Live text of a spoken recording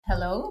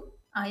Hello,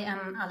 I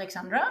am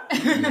Alexandra.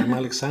 And I'm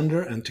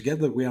Alexander, and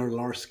together we are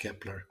Lars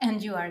Kepler.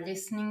 And you are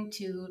listening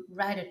to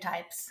Writer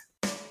Types.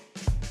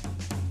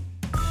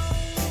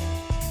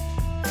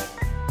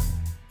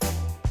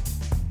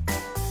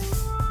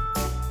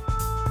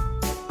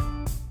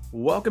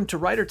 Welcome to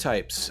Writer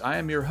Types. I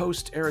am your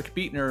host, Eric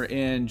Beetner,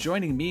 and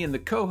joining me in the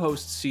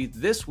co-host seat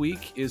this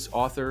week is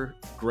author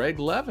Greg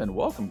Levin.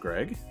 Welcome,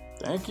 Greg.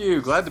 Thank you.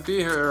 Glad to be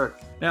here, Eric.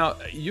 Now,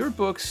 your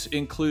books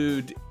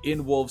include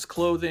In Wolves'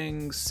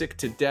 Clothing, Sick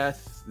to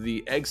Death,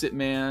 The Exit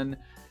Man,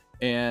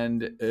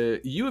 and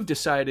you have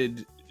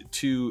decided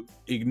to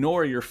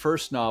ignore your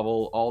first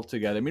novel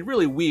altogether. I mean,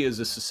 really, we as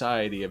a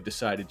society have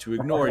decided to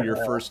ignore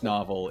your first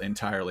novel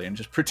entirely and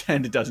just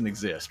pretend it doesn't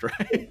exist,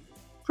 right?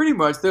 Pretty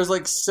much. There's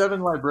like 7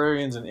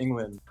 librarians in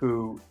England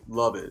who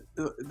love it.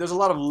 There's a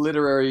lot of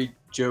literary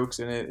jokes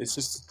in it. It's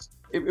just...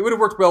 It would have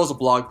worked well as a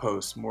blog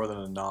post more than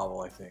a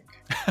novel, I think.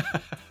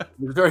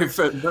 It's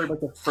very much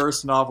a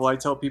first novel. I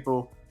tell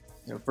people,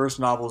 first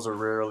novels are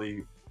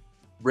rarely,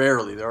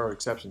 there are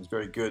exceptions,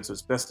 very good. So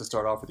it's best to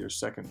start off with your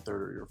second,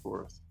 third, or your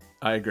fourth.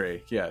 I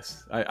agree.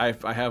 Yes,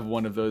 I have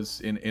one of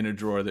those in a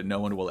drawer that no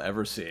one will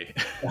ever see.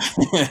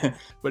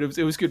 But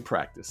it was good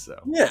practice,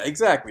 though. Yeah,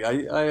 exactly. I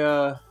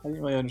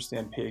didn't really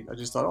understand pig. I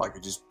just thought,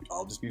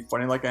 I'll just be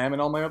funny like I am in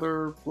all my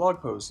other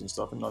blog posts and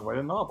stuff, and not write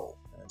a novel.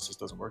 And it just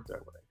doesn't work that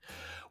way.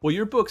 Well,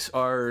 your books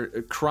are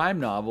crime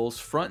novels,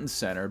 front and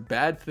center.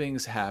 Bad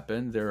things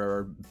happen. There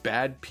are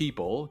bad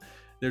people.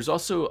 There's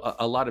also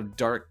a lot of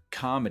dark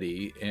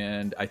comedy,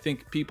 and I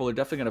think people are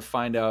definitely going to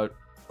find out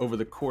over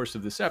the course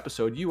of this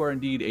episode, you are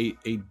indeed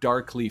a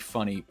darkly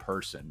funny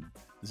person.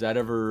 Does that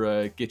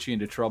ever get you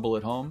into trouble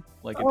at home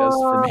like it does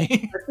for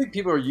me? I think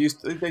people are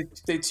used to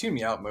they tune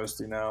me out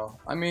mostly now.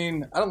 I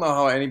mean, I don't know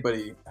how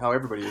everybody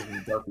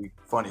is darkly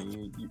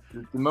funny.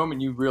 The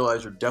moment you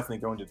realize you're definitely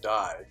going to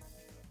die,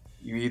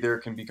 you either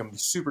can become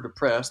super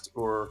depressed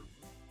or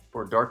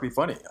darkly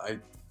funny.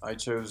 I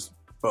chose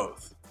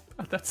both.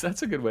 Oh, that's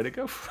a good way to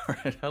go for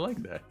it. I like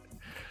that.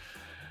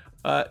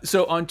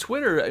 So on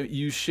Twitter,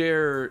 you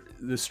share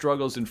the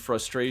struggles and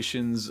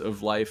frustrations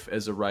of life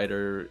as a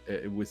writer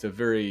with a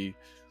very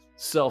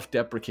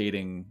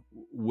self-deprecating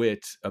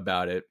wit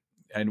about it.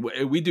 And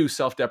we do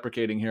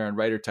self-deprecating here on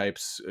Writer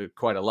Types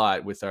quite a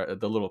lot with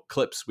the little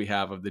clips we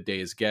have of the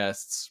day's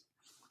guests.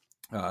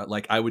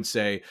 Like I would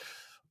say,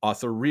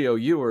 author Rio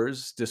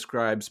Ewers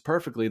describes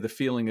perfectly the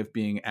feeling of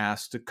being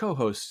asked to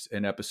co-host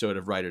an episode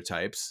of Writer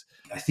Types.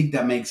 I think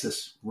that makes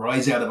us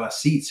rise out of our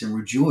seats and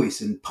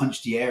rejoice and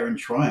punch the air in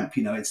triumph.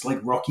 It's like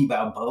Rocky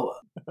Balboa.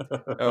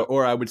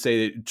 Or I would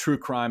say that true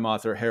crime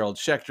author Harold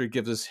Schechter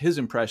gives us his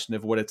impression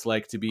of what it's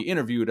like to be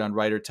interviewed on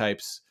Writer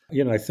Types.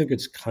 I think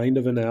it's kind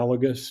of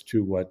analogous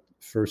to what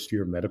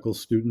first-year medical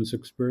students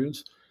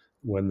experience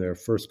when they're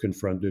first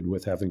confronted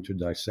with having to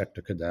dissect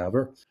a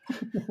cadaver.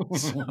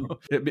 So,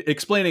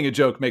 explaining a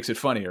joke makes it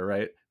funnier,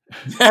 right?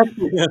 Yeah,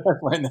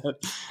 I find that.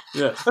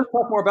 Yeah, let's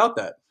talk more about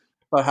that.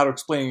 About how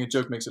explaining a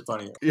joke makes it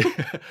funnier. Yeah.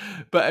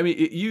 But I mean,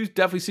 you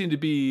definitely seem to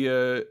be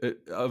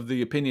of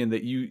the opinion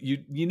that you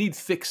need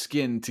thick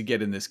skin to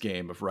get in this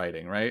game of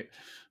writing, right?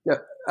 Yeah,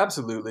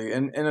 absolutely.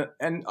 And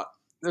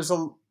there's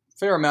a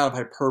fair amount of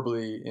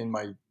hyperbole in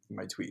my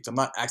tweets. I'm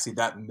not actually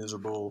that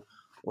miserable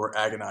or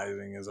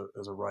agonizing as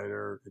a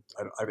writer.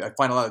 I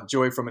find a lot of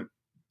joy from it,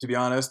 to be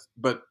honest.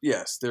 But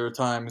yes, there are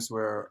times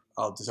where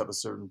I'll just have a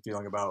certain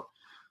feeling about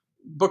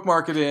book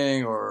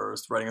marketing or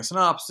writing a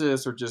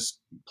synopsis or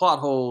just plot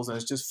holes, and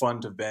it's just fun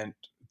to vent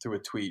through a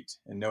tweet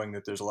and knowing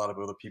that there's a lot of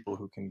other people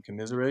who can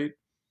commiserate.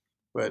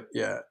 But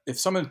yeah, if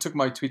someone took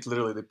my tweets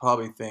literally, they'd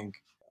probably think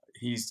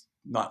he's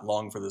not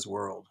long for this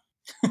world.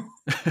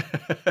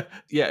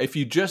 Yeah, if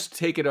you just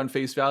take it on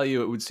face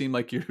value, it would seem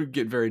like you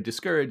get very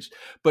discouraged.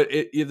 But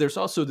there's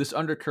also this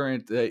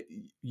undercurrent that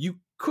you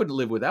couldn't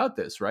live without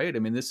this, right? I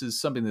mean, this is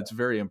something that's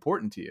very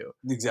important to you.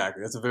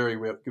 Exactly. That's a very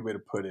good way to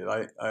put it.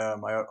 I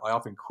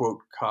often quote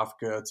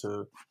Kafka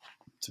to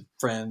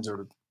friends or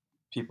to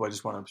people I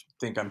just want to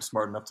think I'm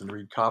smart enough to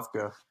read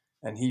Kafka.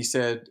 And he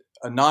said,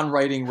 a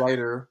non-writing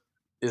writer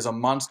is a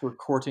monster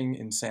courting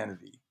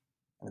insanity.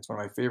 And it's one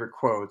of my favorite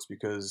quotes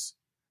because,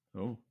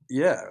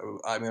 yeah,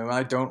 I mean,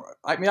 I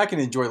can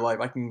enjoy life.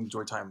 I can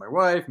enjoy time with my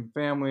wife and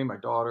family, my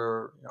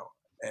daughter,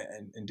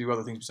 and do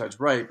other things besides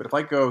write. But if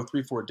I go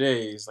 3-4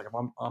 days, like if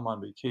I'm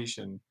on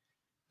vacation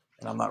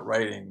and I'm not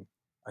writing,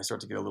 I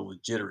start to get a little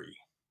jittery.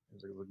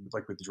 It's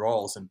like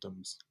withdrawal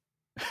symptoms.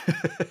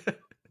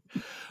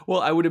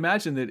 Well, I would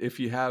imagine that if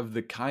you have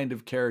the kind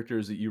of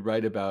characters that you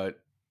write about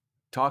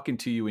talking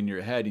to you in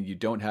your head and you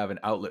don't have an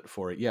outlet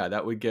for it, yeah,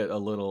 that would get a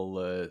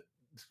little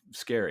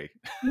scary.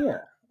 Yeah.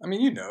 I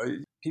mean,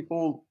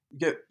 people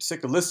get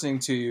sick of listening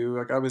to you.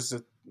 Like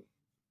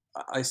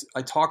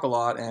I talk a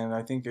lot, and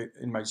I think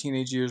in my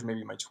teenage years,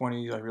 maybe my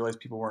 20s, I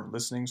realized people weren't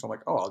listening. So I'm like,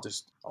 I'll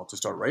just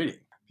start writing.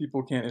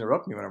 People can't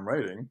interrupt me when I'm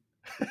writing.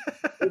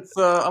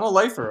 I'm a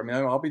lifer. I mean,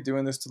 I'll be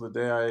doing this till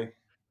the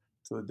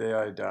day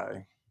I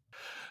die.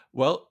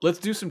 Well, let's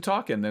do some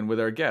talking then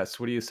with our guests.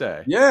 What do you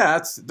say? Yeah,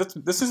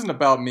 this isn't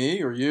about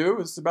me or you.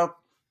 It's about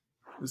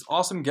this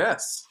awesome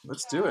guests.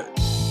 Let's do it.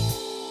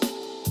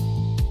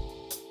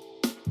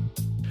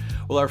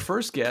 Well, our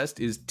first guest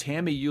is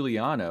Tammy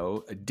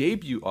Giuliano, a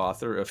debut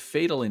author of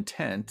Fatal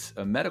Intent,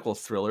 a medical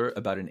thriller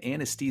about an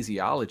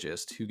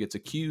anesthesiologist who gets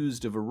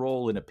accused of a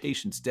role in a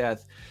patient's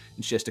death,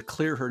 and she has to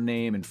clear her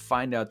name and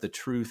find out the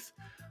truth,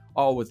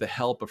 all with the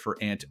help of her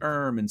Aunt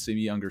Erm and some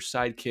younger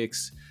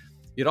sidekicks.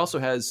 It also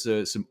has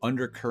some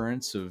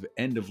undercurrents of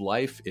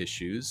end-of-life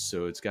issues,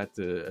 so it's got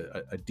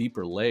a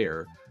deeper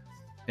layer.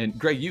 And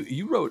Greg,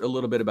 you wrote a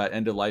little bit about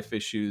end-of-life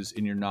issues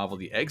in your novel,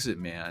 The Exit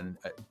Man,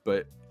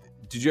 but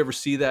did you ever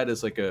see that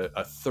as like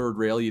a third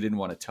rail you didn't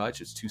want to touch?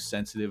 It's too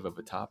sensitive of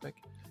a topic?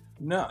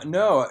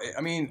 No.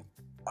 I mean,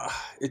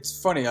 it's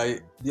funny.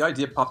 The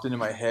idea popped into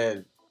my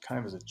head kind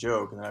of as a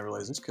joke, and then I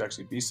realized this could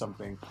actually be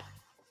something.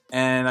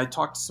 And I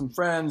talked to some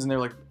friends, and they're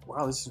like,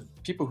 wow, this is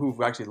people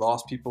who've actually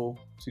lost people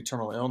to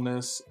terminal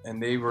illness.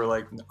 And they were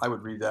like, I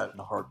would read that in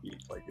a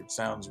heartbeat. Like, it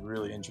sounds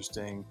really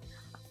interesting.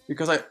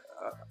 Because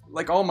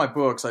like all my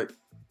books,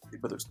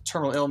 whether it's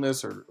terminal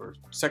illness or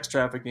sex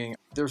trafficking,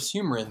 there's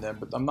humor in them,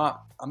 but I'm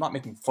not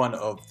making fun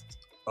of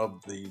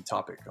the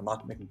topic. I'm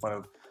not making fun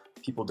of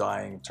people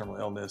dying of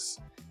terminal illness.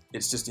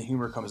 It's just the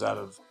humor comes out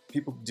of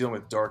people dealing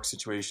with dark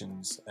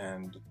situations,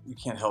 and you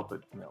can't help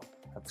but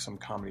have some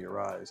comedy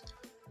arise.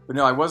 But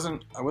no, I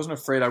wasn't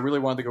afraid. I really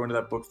wanted to go into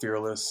that book,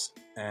 Fearless,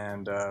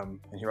 and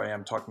here I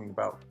am talking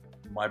about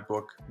my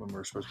book when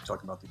we're supposed to be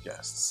talking about the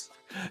guests.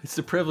 It's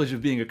the privilege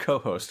of being a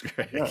co-host,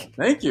 Greg. Yeah,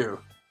 thank you.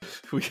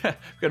 We got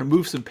to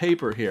move some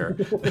paper here.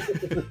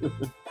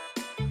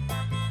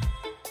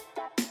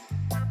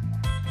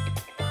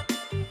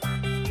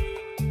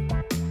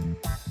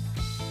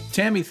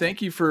 Tammy,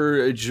 thank you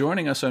for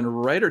joining us on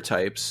Writer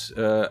Types.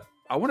 I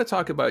want to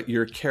talk about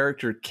your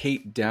character,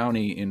 Kate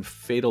Downey, in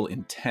Fatal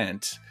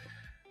Intent.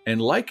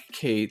 And like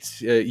Kate,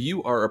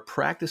 you are a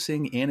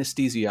practicing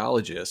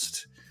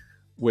anesthesiologist,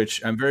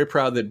 which I'm very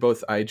proud that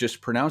both I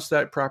just pronounced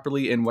that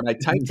properly, and when I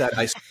typed that,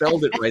 I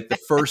spelled it right the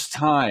first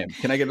time.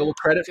 Can I get a little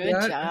credit for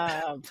that? Good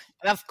job.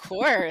 Of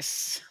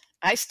course.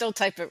 I still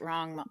type it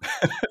wrong.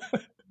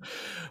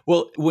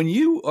 Well, when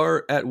you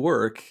are at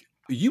work,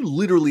 you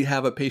literally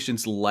have a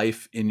patient's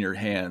life in your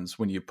hands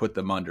when you put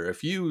them under.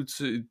 If you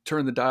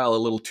turn the dial a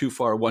little too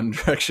far one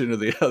direction or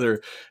the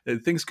other,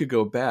 things could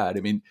go bad. I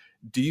mean,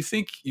 do you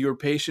think your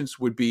patients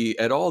would be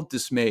at all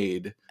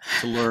dismayed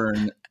to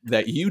learn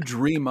that you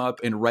dream up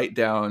and write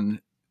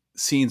down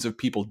scenes of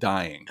people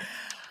dying?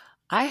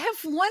 I have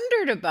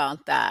wondered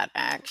about that,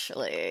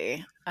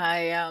 actually.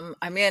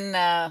 I'm in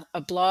a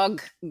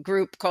blog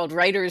group called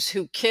Writers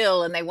Who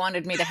Kill, and they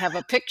wanted me to have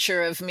a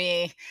picture of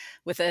me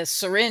with a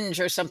syringe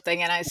or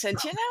something. And I said,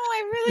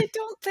 I really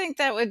don't think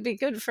that would be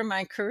good for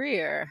my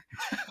career.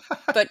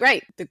 But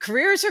right, the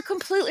careers are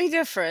completely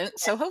different,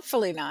 so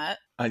hopefully not.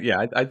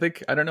 Yeah, I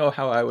think, I don't know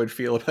how I would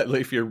feel about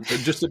if you're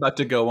just about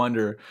to go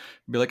under,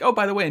 be like, oh,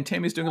 by the way, and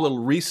Tammy's doing a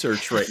little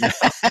research right now.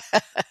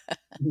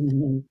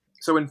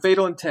 So in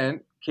Fatal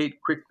Intent,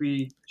 Kate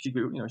quickly, she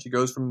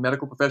goes from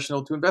medical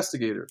professional to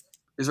investigator.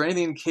 Is there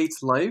anything in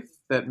Kate's life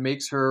that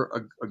makes her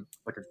a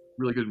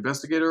really good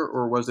investigator,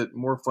 or was it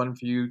more fun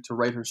for you to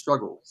write her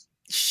struggles?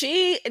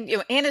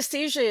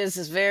 Anesthesia is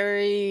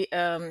very,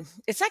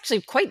 it's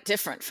actually quite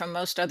different from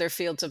most other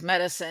fields of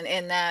medicine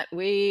in that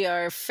we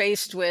are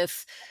faced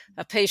with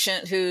a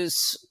patient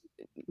who's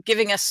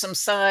giving us some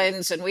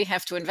signs, and we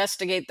have to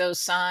investigate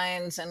those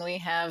signs, and we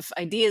have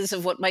ideas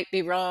of what might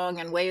be wrong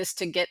and ways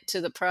to get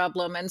to the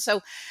problem. And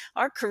so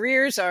our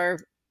careers are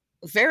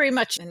very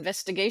much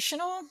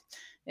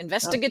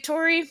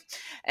investigatory.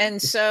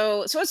 And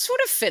so it sort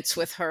of fits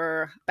with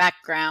her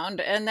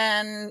background. And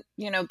then,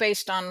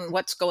 based on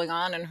what's going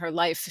on in her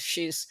life,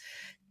 she's,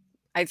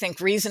 I think,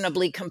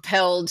 reasonably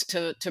compelled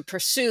to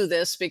pursue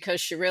this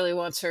because she really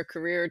wants her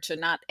career to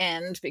not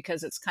end,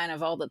 because it's kind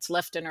of all that's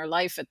left in her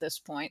life at this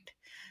point.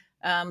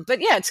 But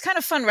yeah, it's kind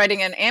of fun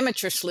writing an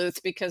amateur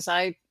sleuth because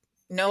I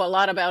know a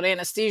lot about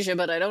anesthesia,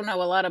 but I don't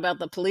know a lot about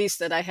the police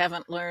that I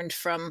haven't learned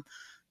from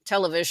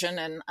television,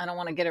 and I don't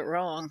want to get it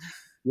wrong.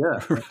 Yeah,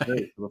 that's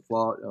great.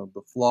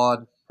 The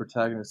flawed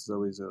protagonist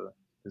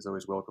is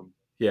always welcome.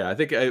 Yeah, I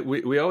think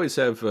we always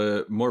have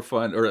more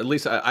fun, or at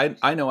least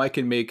I know I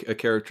can make a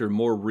character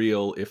more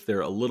real if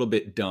they're a little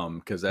bit dumb,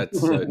 because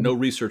that's no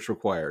research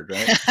required,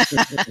 right?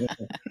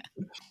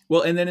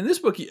 Well, and then in this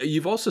book,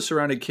 you've also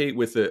surrounded Kate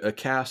with a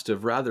cast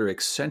of rather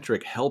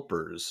eccentric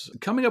helpers.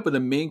 Coming up with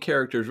a main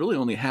character is really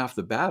only half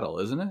the battle,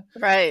 isn't it?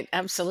 Right,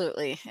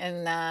 absolutely.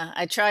 And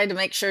I tried to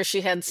make sure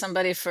she had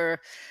somebody for a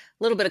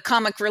little bit of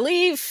comic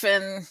relief,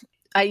 and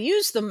I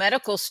used the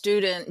medical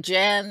student,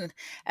 Jen,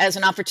 as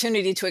an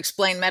opportunity to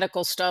explain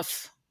medical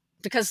stuff,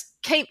 because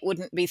Kate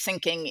wouldn't be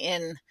thinking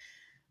in,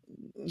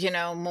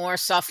 more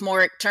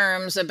sophomoric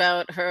terms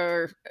about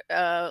her,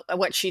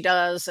 what she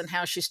does and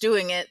how she's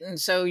doing it. And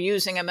so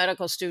using a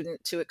medical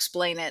student to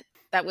explain it,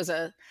 that was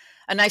a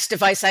nice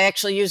device. I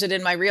actually use it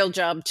in my real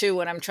job too,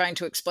 when I'm trying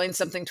to explain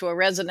something to a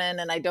resident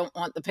and I don't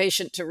want the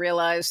patient to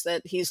realize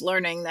that he's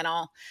learning, then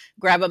I'll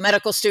grab a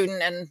medical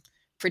student and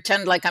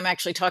pretend like I'm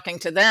actually talking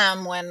to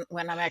them when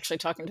I'm actually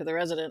talking to the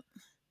resident.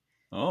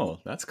 Oh,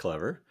 that's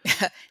clever.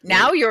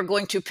 Now you're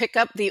going to pick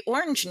up the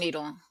orange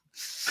needle.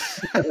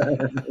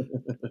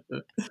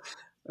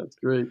 That's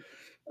great.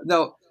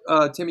 Now,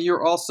 Tammy,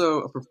 you're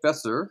also a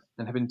professor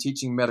and have been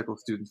teaching medical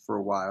students for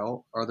a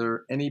while. Are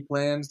there any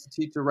plans to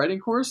teach a writing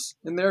course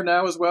in there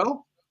now as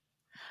well?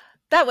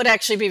 That would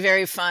actually be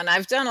very fun.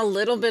 I've done a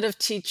little bit of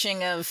teaching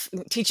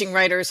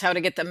writers how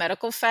to get the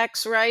medical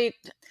facts right,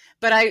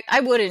 but I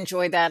would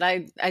enjoy that.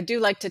 I do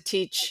like to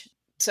teach.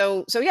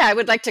 So yeah, I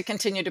would like to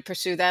continue to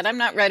pursue that. I'm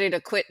not ready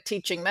to quit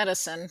teaching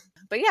medicine,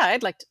 but yeah,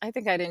 I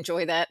think I'd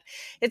enjoy that.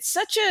 It's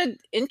such an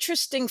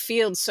interesting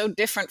field, so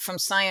different from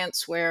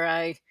science, where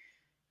I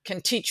can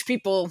teach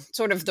people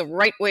sort of the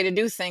right way to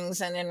do things,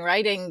 and in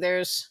writing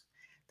there's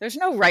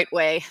no right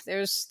way.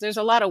 There's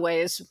a lot of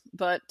ways,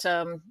 but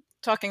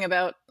talking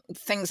about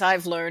things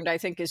I've learned, I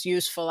think, is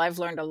useful. I've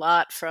learned a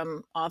lot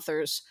from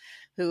authors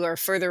who are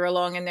further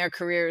along in their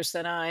careers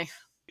than I.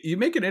 You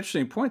make an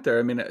interesting point there.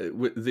 I mean,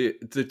 with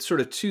the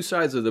sort of two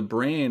sides of the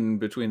brain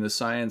between the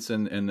science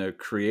and the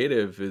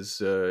creative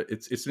is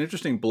it's an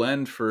interesting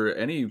blend for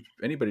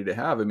anybody to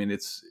have. I mean,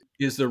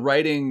 is the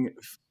writing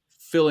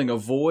filling a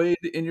void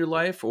in your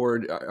life,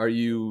 or are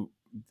you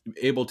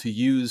able to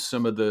use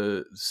some of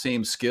the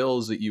same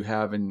skills that you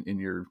have in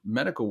your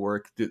medical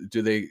work?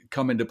 Do they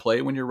come into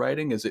play when you're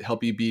writing? Does it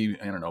help you be,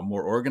 I don't know,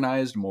 more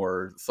organized,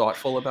 more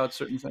thoughtful about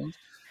certain things?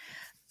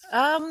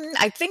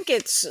 I think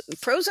it's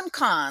pros and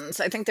cons.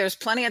 I think there's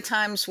plenty of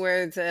times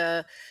where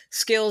the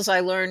skills I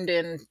learned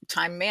in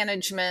time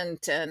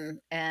management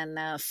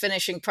and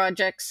finishing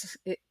projects,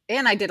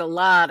 and I did a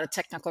lot of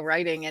technical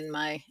writing in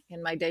my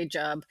day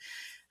job,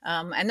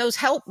 and those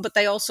help, but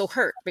they also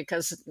hurt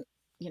because,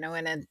 in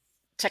a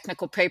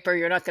technical paper,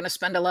 you're not going to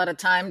spend a lot of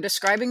time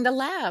describing the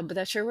lab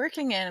that you're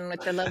working in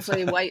with the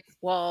lovely white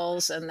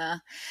walls and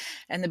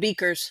the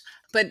beakers.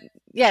 But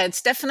yeah,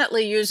 it's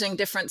definitely using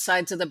different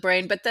sides of the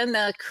brain. But then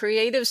the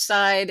creative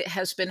side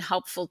has been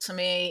helpful to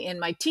me in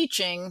my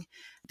teaching,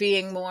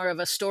 being more of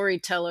a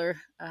storyteller.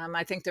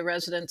 I think the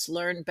residents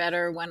learn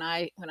better when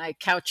I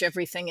couch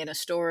everything in a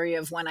story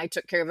of when I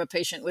took care of a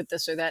patient with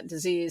this or that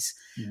disease.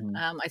 Mm-hmm.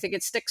 I think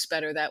it sticks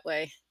better that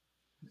way.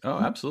 Oh,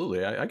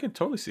 absolutely. I can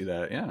totally see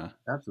that. Yeah,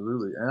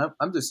 absolutely. And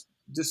I'm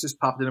just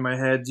popped into my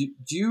head. Do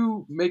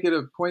you make it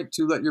a point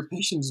to let your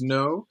patients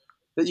know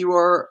that you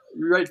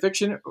write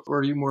fiction, or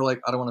are you more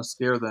like, I don't want to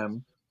scare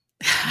them?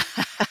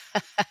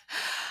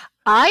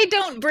 I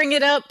don't bring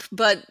it up,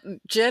 but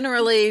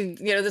generally,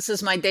 this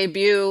is my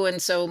debut.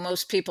 And so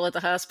most people at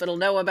the hospital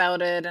know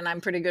about it. And I'm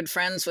pretty good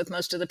friends with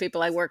most of the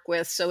people I work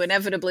with. So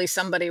inevitably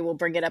somebody will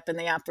bring it up in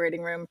the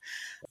operating room.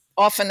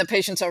 Often the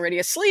patient's already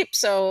asleep,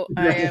 so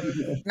I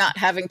am not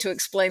having to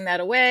explain that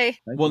away.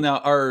 Well, now,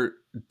 are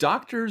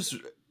doctors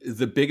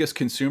the biggest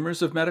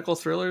consumers of medical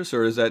thrillers,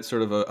 or is that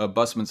sort of a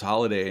busman's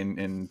holiday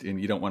and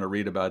you don't want to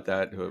read about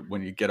that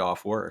when you get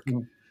off work?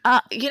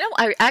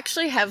 I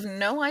actually have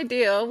no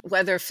idea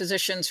whether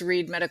physicians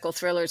read medical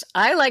thrillers.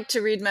 I like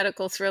to read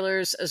medical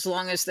thrillers as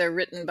long as they're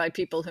written by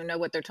people who know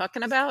what they're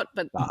talking about.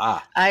 But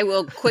I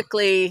will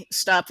quickly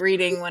stop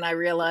reading when I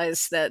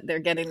realize that they're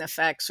getting the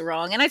facts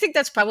wrong. And I think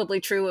that's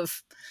probably true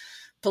of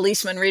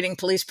policemen reading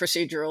police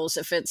procedurals.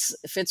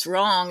 If it's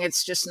wrong,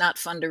 it's just not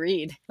fun to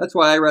read. That's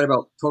why I write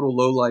about total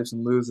lowlifes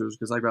and losers,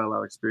 because I've got a lot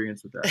of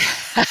experience with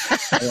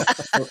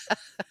that.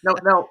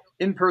 Now,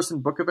 in-person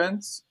book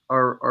events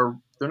are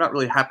they're not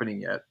really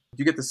happening yet. Do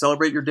you get to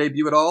celebrate your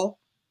debut at all,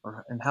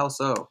 and how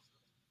so?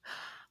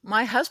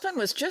 My husband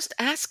was just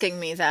asking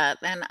me that,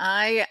 and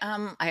I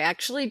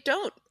actually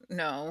don't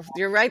know.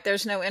 You're right.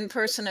 There's no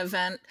in-person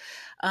event.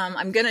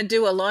 I'm going to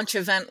do a launch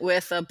event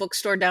with a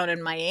bookstore down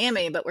in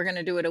Miami, but we're going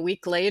to do it a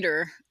week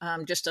later,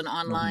 just an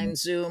online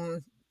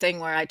Zoom thing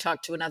where I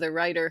talk to another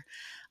writer.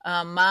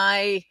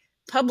 My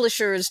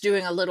publisher is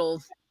doing a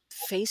little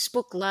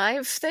Facebook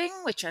Live thing,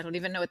 which I don't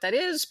even know what that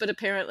is, but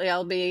apparently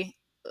I'll be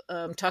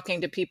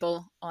talking to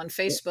people on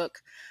Facebook.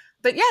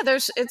 But yeah,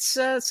 it's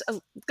going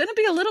to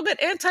be a little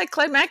bit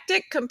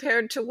anticlimactic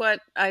compared to what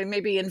I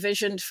maybe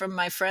envisioned from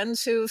my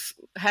friends who've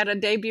had a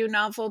debut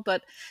novel.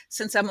 But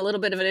since I'm a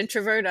little bit of an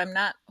introvert, I'm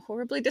not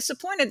horribly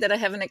disappointed that I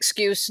have an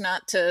excuse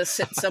not to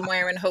sit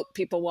somewhere and hope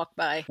people walk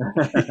by.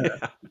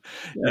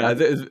 Yeah,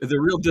 the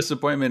real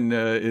disappointment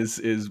is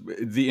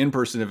the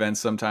in-person events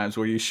sometimes,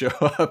 where you show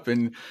up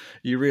and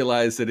you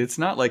realize that it's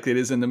not like it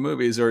is in the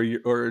movies, or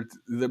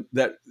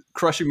that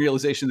crushing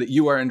realization that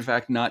you are in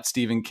fact not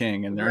Stephen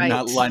King and they're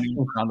not lining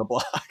up around the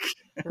block.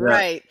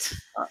 Right.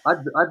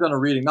 I've done a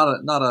reading,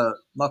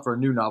 not for a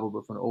new novel,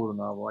 but for an older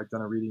novel. I've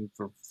done a reading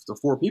for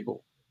 4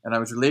 people, and I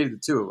was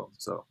related to 2 of them.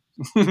 So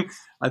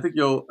I think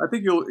you'll.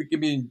 It can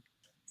be,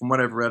 from what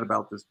I've read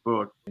about this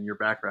book and your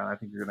background, I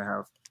think you're going to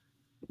have.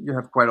 You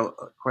have quite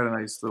a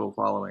nice little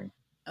following.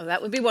 Oh,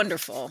 that would be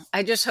wonderful.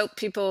 I just hope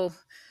people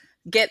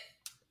get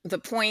the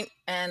point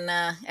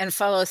and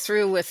follow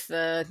through with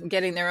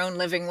getting their own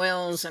living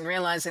wills and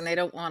realizing they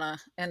don't want to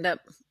end up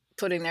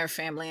putting their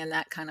family in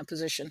that kind of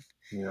position.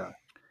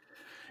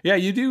 Yeah,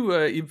 you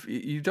do.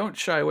 You don't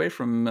shy away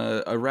from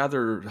a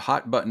rather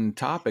hot button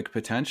topic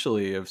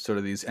potentially of sort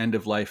of these end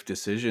of life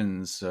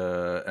decisions.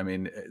 I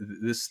mean,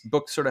 this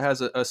book sort of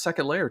has a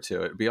second layer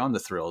to it beyond the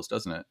thrills,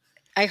 doesn't it?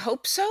 I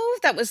hope so.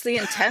 That was the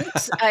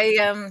intent.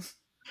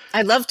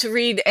 I love to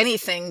read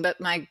anything, but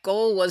my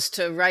goal was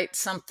to write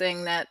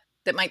something that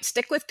might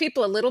stick with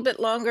people a little bit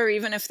longer,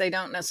 even if they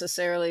don't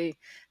necessarily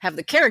have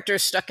the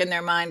characters stuck in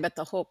their mind, but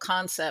the whole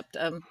concept.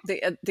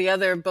 The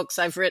other books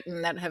I've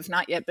written that have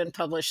not yet been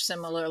published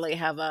similarly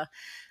have a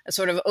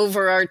sort of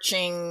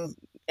overarching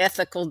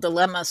ethical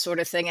dilemma sort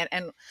of thing.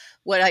 And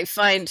what I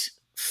find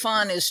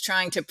fun is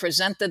trying to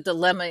present the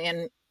dilemma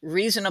in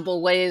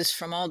reasonable ways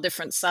from all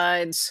different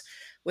sides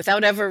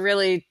without ever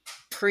really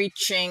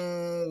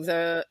preaching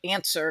the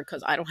answer,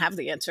 because I don't have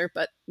the answer,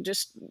 but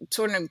just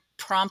sort of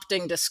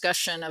prompting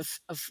discussion of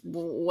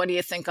what do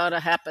you think ought to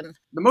happen?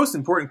 The most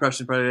important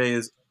question for today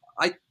is,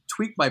 I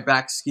tweaked my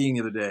back skiing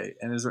the other day,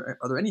 and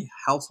are there any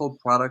household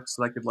products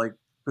that I could like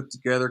put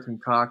together,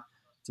 concoct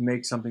to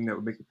make something that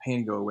would make the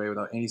pain go away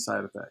without any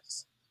side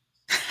effects?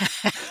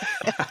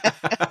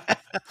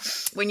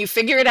 When you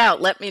figure it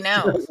out, let me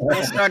know.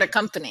 We'll start a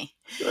company.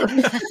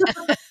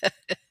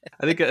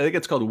 I think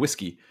it's called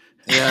whiskey.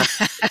 Yeah.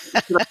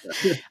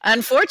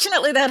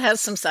 Unfortunately, that has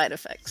some side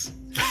effects.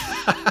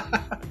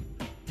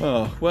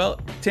 Oh, well,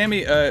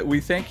 Tammy, we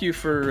thank you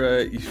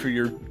for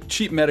your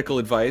cheap medical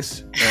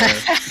advice.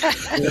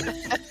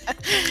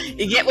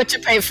 You get what you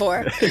pay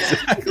for.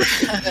 Exactly.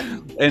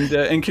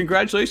 And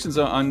congratulations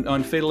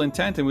on Fatal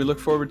Intent, and we look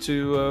forward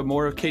to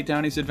more of Kate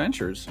Downey's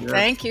adventures. Yeah.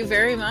 Thank you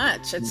very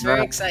much. It's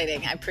very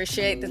exciting. I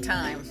appreciate the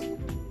time.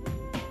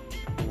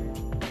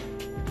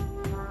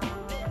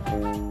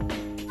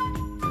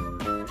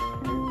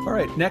 All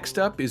right, next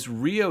up is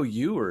Rio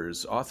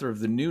Ewers, author of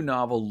the new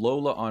novel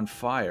Lola on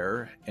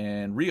Fire.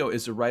 And Rio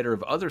is a writer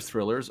of other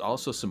thrillers,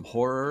 also some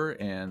horror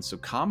and some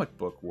comic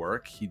book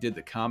work. He did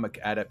the comic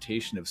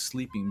adaptation of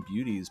Sleeping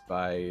Beauties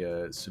by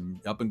some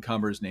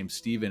up-and-comers named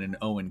Stephen and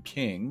Owen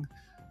King.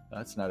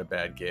 That's not a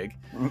bad gig.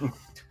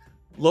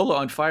 Lola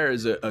on Fire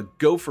is a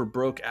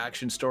go-for-broke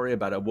action story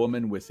about a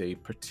woman with a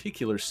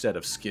particular set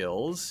of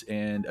skills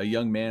and a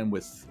young man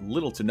with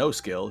little to no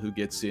skill who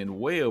gets in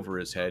way over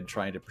his head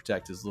trying to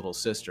protect his little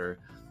sister.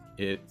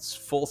 It's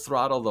full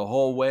throttle the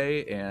whole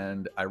way,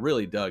 and I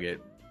really dug it.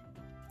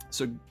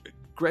 So,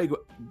 Greg,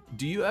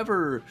 do you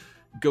ever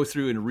go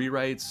through in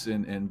rewrites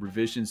and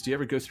revisions? Do you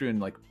ever go through and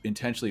like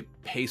intentionally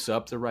pace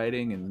up the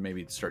writing and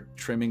maybe start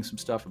trimming some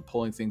stuff and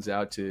pulling things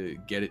out to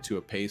get it to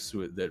a pace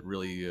that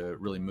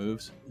really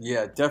moves?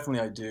 Yeah,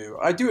 definitely I do.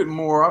 I do it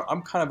more.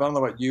 I'm kind of, I don't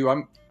know about you.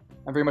 I'm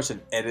very much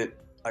an edit.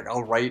 Like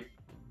I'll write,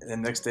 and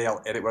then the next day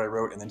I'll edit what I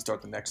wrote and then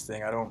start the next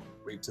thing. I don't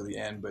wait till the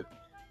end. But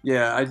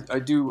yeah, I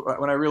do.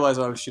 When I realized,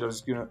 oh shit, I was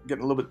getting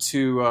a little bit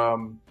too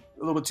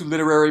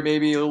literary,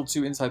 maybe a little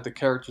too inside the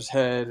character's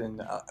head,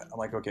 and I'm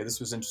like, okay, this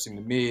was interesting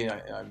to me.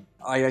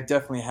 I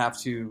definitely have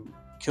to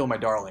kill my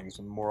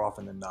darlings more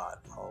often than not.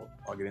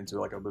 I'll get into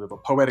like a bit of a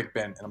poetic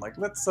bent, and I'm like,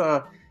 let's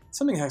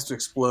something has to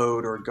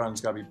explode, or a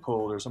gun's got to be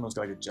pulled, or someone's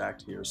got to get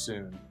jacked here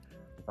soon.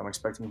 If I'm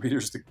expecting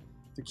readers to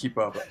keep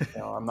up,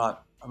 I'm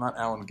not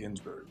Allen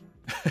Ginsberg.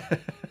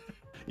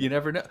 You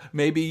never know.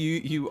 Maybe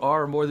you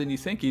are more than you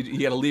think. You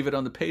got to leave it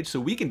on the page so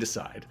we can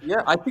decide.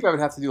 Yeah, I think I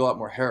would have to do a lot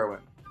more heroin.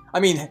 I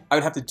mean, I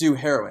would have to do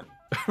heroin.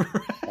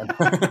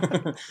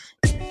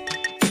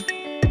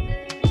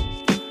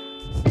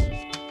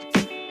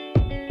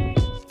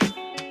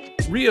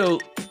 Rio,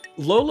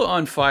 Lola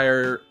on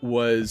Fire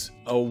was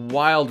a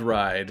wild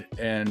ride,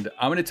 and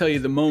I'm going to tell you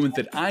the moment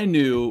that I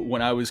knew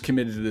when I was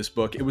committed to this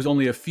book. It was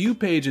only a few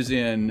pages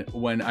in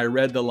when I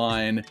read the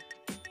line,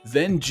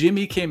 "Then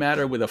Jimmy came at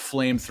her with a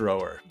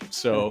flamethrower."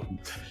 So,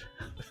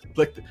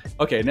 like,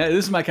 okay, now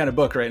this is my kind of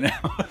book right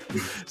now.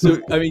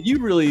 So, I mean, you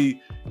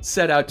really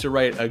set out to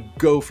write a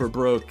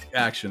go-for-broke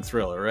action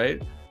thriller,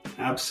 right?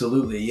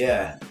 Absolutely,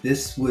 yeah.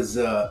 This was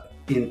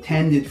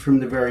intended from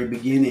the very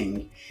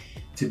beginning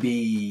to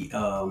be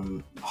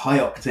high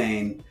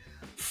octane,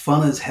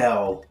 fun as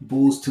hell,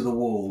 balls to the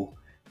wall,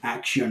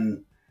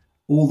 action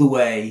all the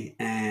way,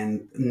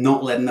 and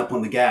not letting up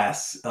on the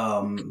gas.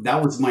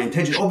 That was my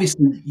intention.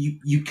 Obviously,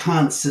 you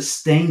can't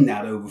sustain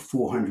that over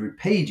 400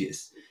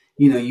 pages.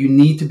 You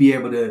need to be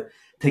able to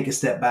take a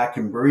step back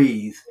and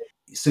breathe.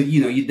 So,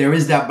 there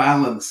is that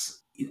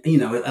balance,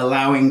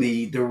 allowing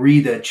the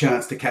reader a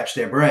chance to catch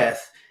their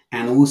breath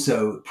and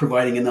also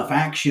providing enough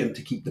action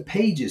to keep the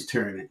pages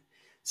turning.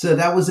 So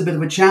that was a bit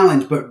of a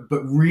challenge, but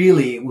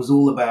really it was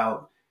all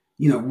about,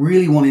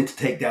 really wanting to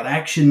take that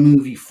action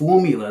movie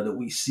formula that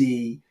we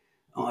see,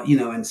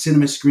 in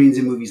cinema screens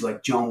in movies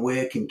like John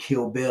Wick and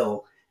Kill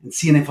Bill, and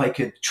seeing if I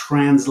could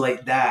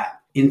translate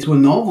that into a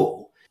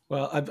novel.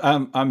 Well,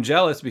 I'm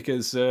jealous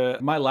because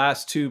my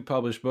last two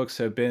published books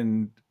have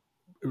been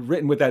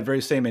written with that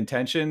very same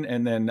intention,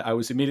 and then I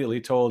was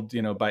immediately told,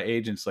 by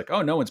agents, like,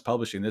 "Oh, no one's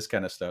publishing this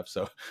kind of stuff."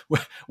 So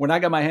when I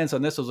got my hands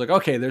on this, I was like,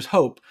 "Okay, there's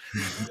hope."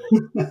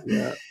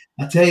 Yeah.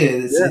 I tell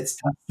you, it's that's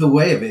the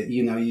way of it.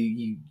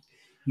 You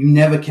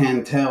never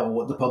can tell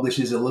what the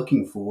publishers are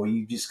looking for.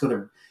 You just got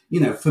to,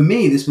 for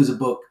me, this was a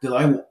book that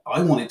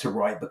I wanted to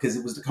write because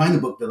it was the kind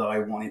of book that I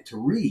wanted to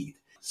read.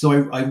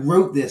 So I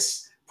wrote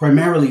this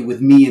primarily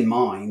with me in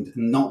mind,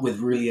 and not with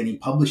really any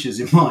publishers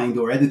in mind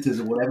or editors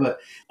or whatever.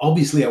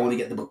 Obviously, I want to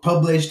get the book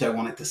published, I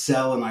want it to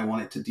sell, and I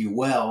want it to do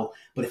well.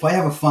 But if I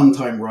have a fun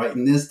time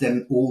writing this,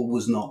 then all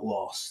was not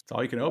lost. That's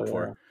all you can hope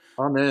for.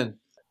 Amen.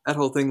 That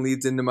whole thing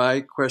leads into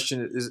my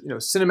question is,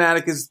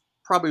 cinematic is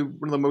probably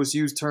one of the most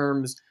used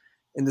terms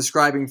in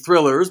describing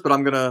thrillers, but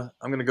I'm gonna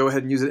go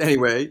ahead and use it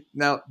anyway.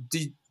 Now,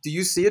 do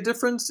you see a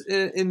difference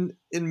in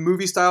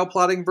movie style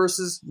plotting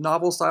versus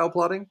novel style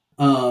plotting?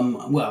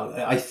 Well,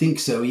 I think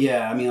so.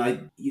 Yeah. I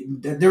mean,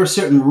 there are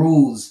certain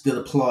rules that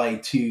apply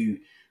to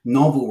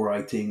novel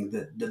writing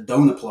that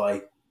don't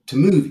apply to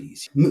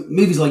movies.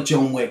 Movies like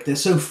John Wick, they're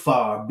so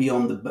far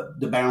beyond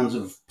the bounds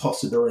of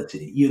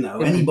possibility.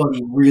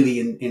 Anybody really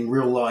in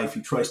real life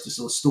who tries to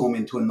sort of storm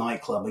into a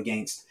nightclub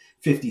against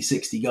 50,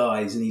 60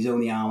 guys and he's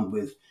only armed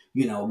with,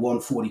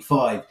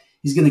 145,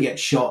 he's going to get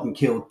shot and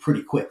killed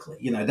pretty quickly.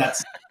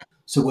 That's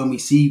so when we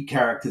see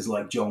characters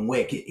like John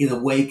Wick, it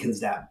awakens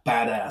that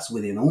badass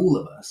within all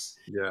of us.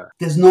 Yeah.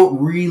 There's not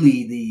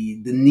really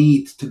the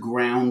need to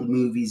ground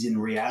movies in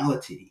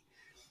reality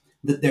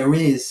that there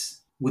is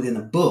within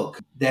a book.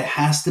 There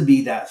has to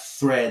be that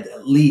thread,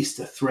 at least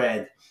a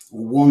thread,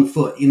 1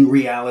 foot in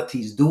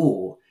reality's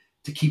door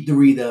to keep the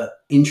reader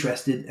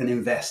interested and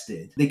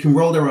invested. They can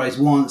roll their eyes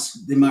once,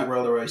 they might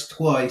roll their eyes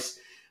twice,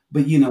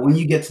 but when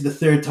you get to the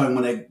third time,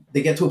 when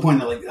they get to a point,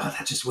 they're like, oh,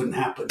 that just wouldn't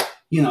happen.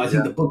 I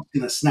think the book's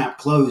going to snap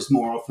closed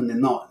more often than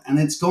not, and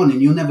it's gone,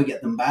 and you'll never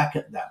get them back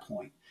at that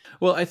point.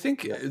 Well, I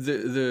think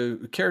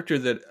the character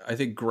that I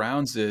think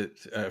grounds it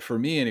for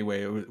me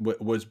anyway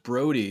was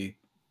Brody,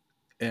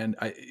 and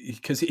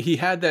because he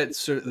had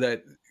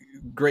that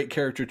great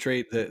character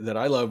trait that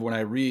I love when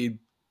I read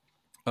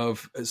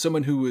of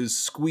someone who was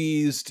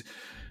squeezed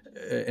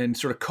and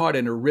sort of caught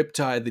in a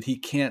riptide that he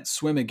can't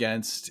swim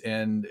against,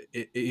 and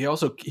he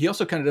also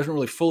kind of doesn't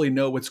really fully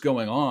know what's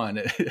going on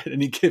at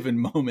any given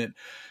moment.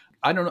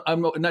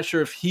 I'm not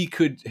sure if he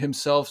could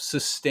himself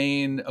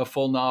sustain a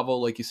full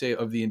novel, like you say,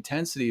 of the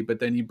intensity, but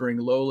then you bring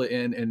Lola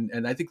in,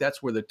 and I think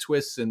that's where the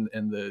twists and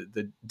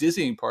the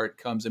dizzying part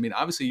comes. I mean,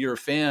 obviously you're a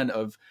fan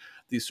of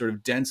these sort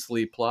of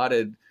densely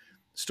plotted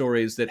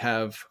stories that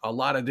have a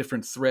lot of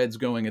different threads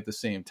going at the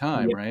same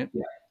time, right?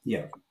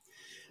 Yeah,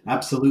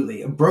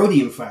 absolutely. Brody,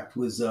 in fact,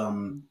 was,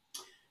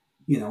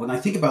 when I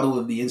think about all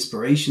of the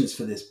inspirations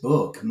for this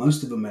book,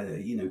 most of them are,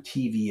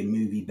 TV and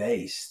movie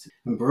based.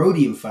 And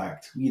Brody, in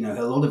fact,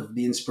 a lot of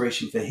the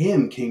inspiration for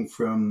him came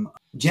from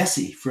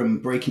Jesse from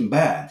Breaking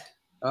Bad.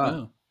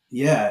 Oh.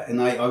 Yeah, and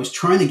I was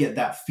trying to get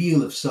that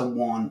feel of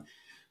someone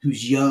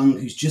who's young,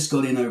 who's just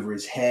got in over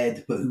his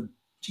head, but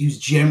who's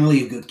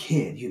generally a good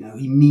kid.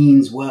 He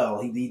means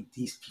well.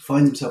 He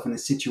finds himself in a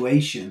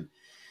situation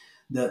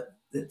that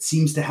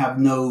seems to have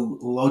no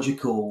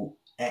logical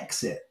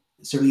exit,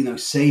 certainly no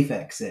safe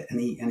exit, and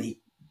he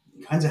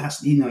kind of has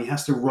to, he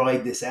has to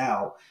ride this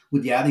out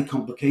with the added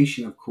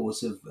complication, of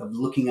course, of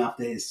looking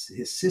after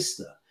his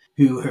sister,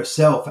 who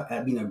herself,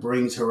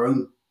 brings her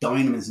own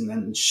dynamism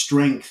and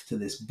strength to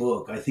this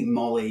book. I think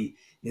Molly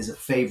is a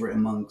favorite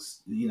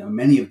amongst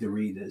many of the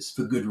readers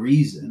for good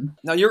reason.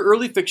 Now, your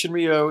early fiction,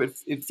 Rio,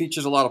 it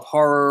features a lot of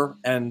horror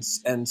and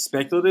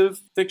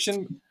speculative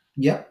fiction.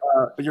 Yep.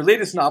 But your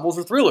latest novels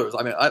are thrillers.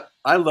 I mean,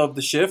 I love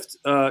the shift.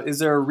 Is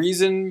there a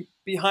reason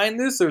behind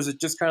this, or is it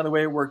just kind of the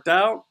way it worked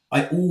out?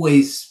 I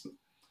always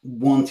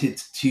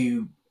wanted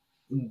to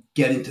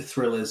get into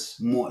thrillers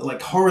more,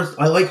 like horror.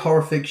 I like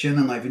horror fiction,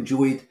 and I've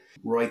enjoyed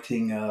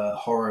writing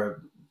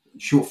horror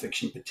short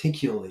fiction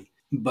particularly.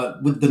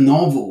 But with the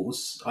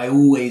novels, I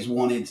always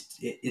wanted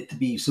it to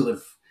be sort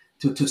of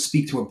to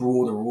speak to a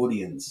broader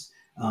audience.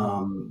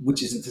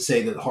 Which isn't to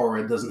say that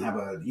horror doesn't have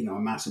a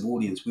massive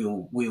audience. We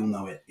all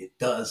know it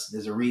does.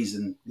 There's a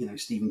reason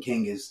Stephen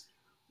King is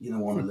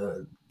one of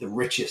the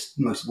richest,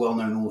 most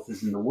well-known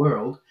authors in the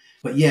world.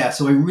 But yeah,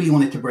 so I really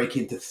wanted to break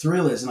into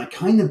thrillers, and I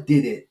kind of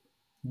did it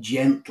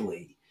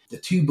gently. The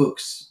 2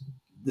 books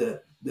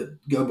that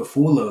go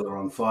before Lola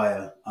on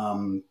Fire,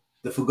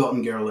 The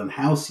Forgotten Girl and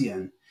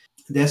Halcyon,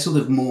 they're sort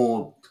of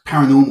more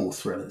paranormal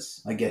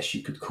thrillers, I guess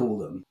you could call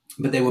them.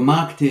 But they were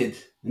marketed,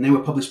 and they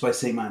were published by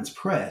St. Martin's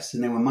Press,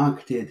 and they were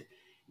marketed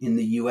in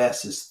the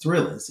US as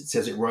thrillers. It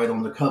says it right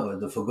on the cover,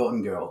 The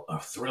Forgotten Girl, a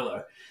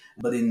thriller.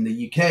 But in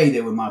the UK,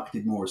 they were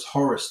marketed more as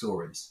horror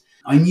stories.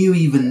 I knew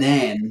even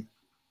then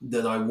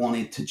that I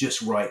wanted to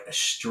just write a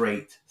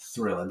straight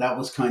thriller. That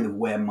was kind of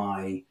where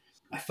I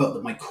felt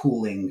that my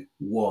calling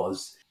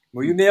was.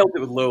 Well, you nailed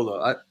it with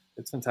Lola.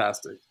 It's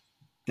fantastic.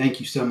 Thank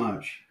you so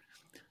much.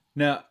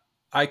 Now,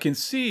 I can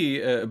see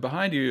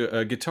behind you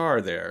a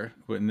guitar there,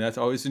 and that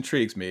always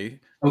intrigues me.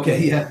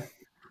 Okay, yeah.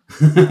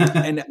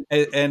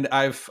 and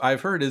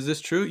I've heard, is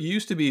this true? You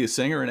used to be a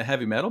singer in a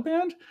heavy metal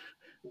band?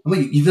 I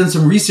mean, you've done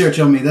some research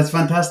on me. That's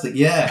fantastic.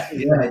 Yeah,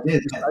 I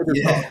did.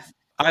 Yeah.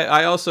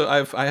 I also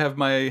have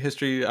my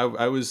history.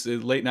 I was in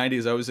the late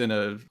 90s. I was in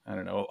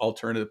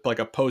alternative, like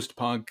a post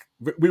punk.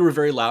 We were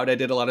very loud. I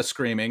did a lot of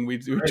screaming. We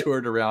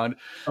toured around.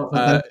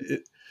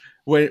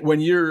 when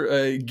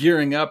you're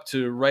gearing up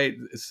to write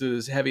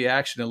this heavy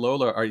action in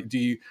Lola, do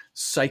you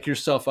psych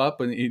yourself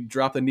up and you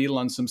drop the needle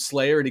on some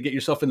Slayer to get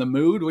yourself in the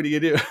mood? What do you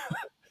do?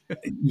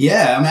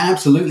 Yeah, I mean,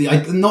 absolutely.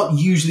 Not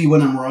usually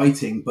when I'm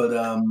writing, but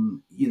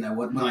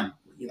when I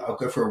I'll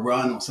go for a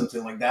run or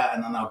something like that,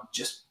 and then I'll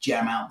just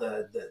jam out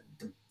the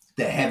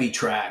heavy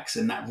tracks,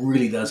 and that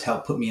really does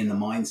help put me in the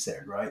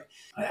mindset. Right,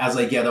 as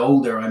I get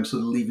older, I'm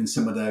sort of leaving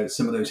some of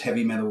those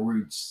heavy metal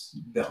roots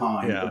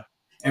behind. Yeah. But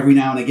every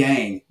now and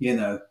again,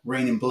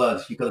 Rain in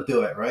Blood, you got to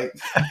do it, right?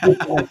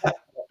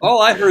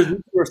 All I heard is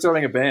you were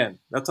starting a band.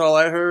 That's all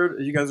I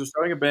heard. You guys are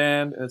starting a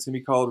band, and it's gonna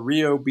be called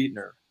Rio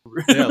Beatner.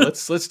 Yeah,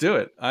 let's do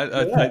it.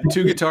 I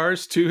 2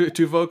 guitars,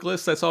 two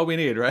vocalists. That's all we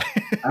need, right?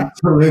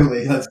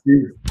 Absolutely, let's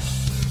do it.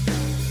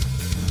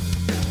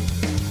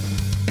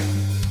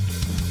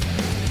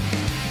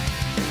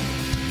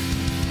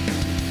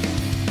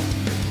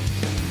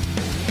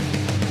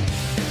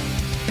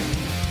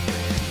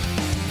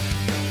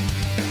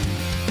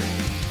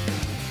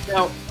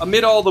 Now,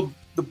 amid all the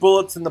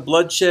bullets and the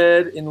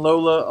bloodshed in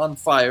Lola on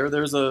Fire,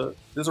 there's a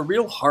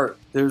real heart.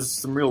 There's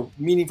some real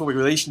meaningful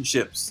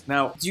relationships.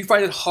 Now, do you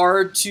find it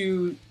hard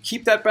to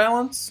keep that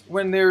balance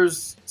when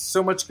there's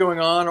so much going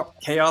on,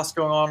 chaos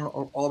going on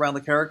all around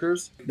the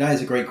characters? That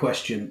is a great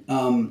question.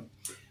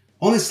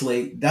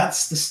 Honestly,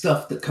 that's the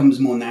stuff that comes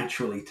more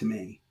naturally to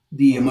me.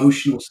 The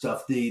emotional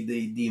stuff,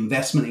 the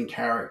investment in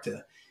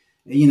character.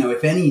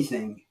 If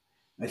anything,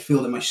 I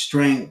feel that my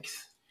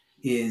strength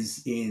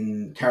is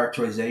in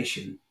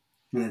characterization.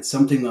 And it's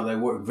something that I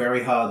work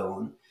very hard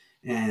on.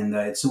 And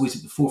it's always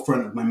at the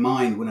forefront of my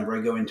mind whenever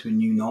I go into a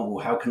new novel.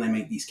 How can I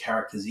make these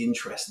characters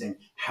interesting?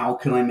 How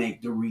can I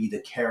make the reader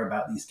care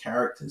about these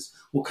characters?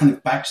 What kind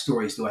of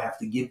backstories do I have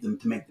to give them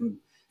to make them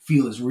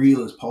feel as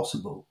real as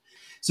possible?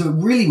 So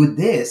really with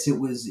this, it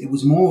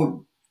was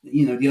more,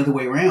 the other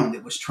way around.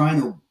 It was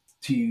trying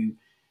to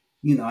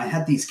I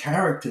had these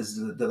characters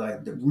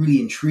that really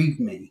intrigued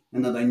me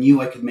and that I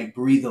knew I could make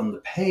breathe on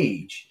the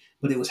page.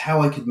 But it was how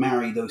I could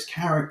marry those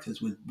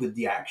characters with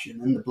the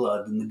action and the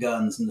blood and the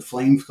guns and the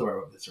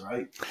flamethrowers,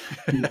 right?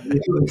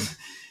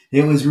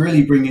 It was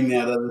really bringing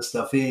that other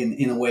stuff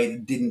in a way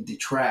that didn't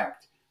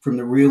detract from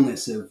the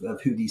realness of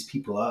who these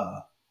people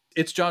are.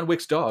 It's John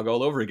Wick's dog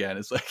all over again.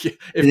 It's like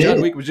if John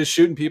Wick was just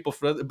shooting people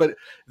but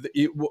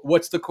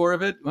what's the core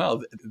of it?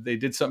 Well, they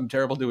did something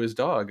terrible to his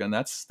dog, and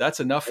that's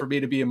enough for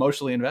me to be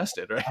emotionally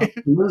invested, right?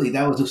 Absolutely,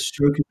 that was a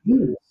stroke of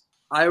genius.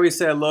 I always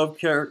say I love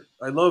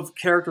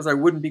characters I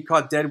wouldn't be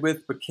caught dead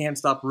with, but can't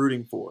stop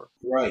rooting for.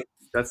 Right.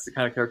 That's the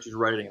kind of characters you're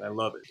writing, and I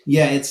love it.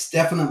 Yeah, it's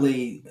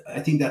definitely. I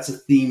think that's a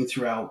theme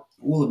throughout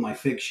all of my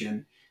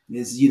fiction.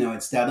 Is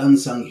it's that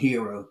unsung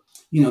hero.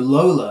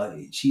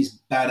 Lola, she's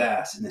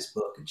badass in this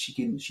book, and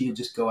she'll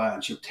just go out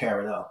and she'll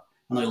tear it up.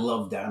 And I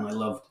love that, and I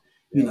loved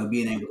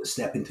being able to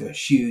step into her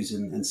shoes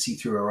and see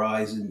through her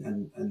eyes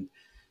and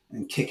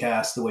kick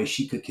ass the way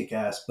she could kick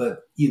ass.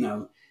 But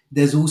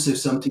there's also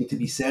something to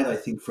be said, I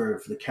think,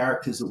 for the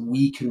characters that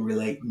we can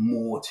relate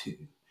more to,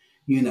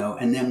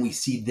 and then we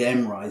see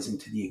them rising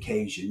to the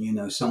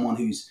occasion, someone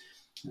who's,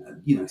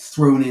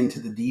 thrown into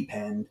the deep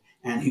end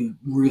and who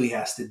really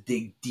has to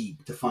dig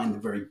deep to find the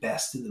very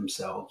best of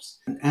themselves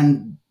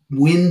and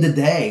win the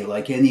day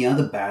like any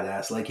other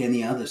badass, like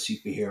any other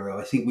superhero.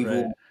 I think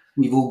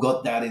we've all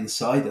got that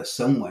inside us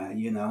somewhere,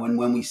 and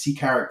when we see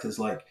characters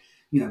like,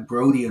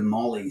 Brody and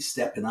Molly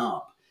stepping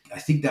up, I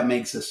think that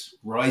makes us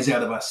rise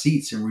out of our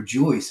seats and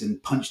rejoice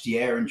and punch the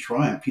air in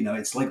triumph.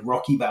 It's like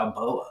Rocky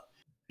Balboa.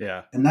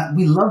 Yeah. And that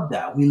we love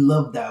that. We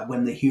love that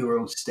when the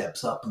hero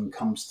steps up and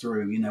comes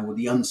through, with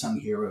the unsung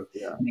hero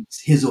makes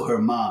his or her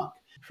mark.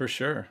 For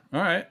sure.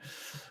 All right.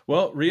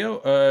 Well,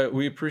 Rio,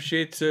 we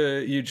appreciate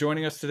you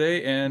joining us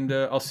today, and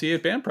I'll see you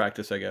at band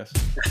practice, I guess.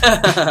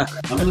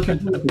 I'm looking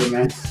forward to it,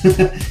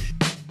 man.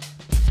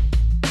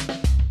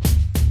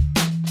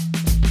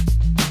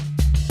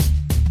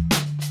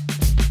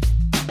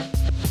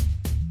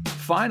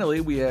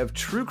 Finally, we have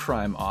true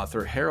crime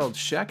author Harold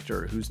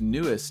Schechter, whose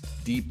newest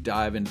deep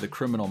dive into the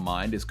criminal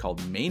mind is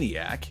called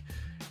Maniac,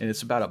 and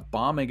it's about a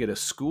bombing at a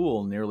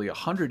school nearly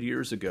 100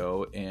 years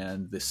ago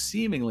and the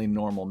seemingly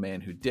normal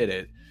man who did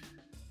it.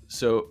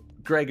 So,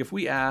 Greg, if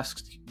we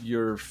asked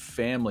your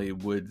family,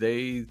 would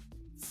they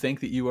think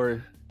that you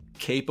are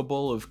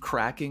capable of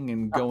cracking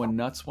and going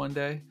nuts one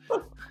day?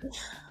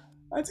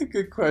 That's a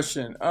good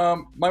question.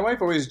 My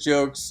wife always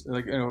jokes,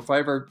 like, if I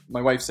ever,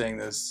 my wife's saying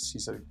this, she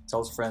said,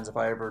 tells friends if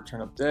I ever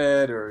turn up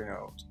dead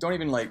or, don't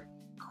even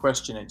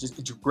question it.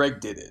 Just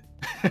Greg did it.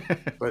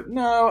 But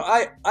no,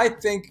 I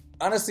think,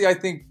 honestly, I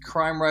think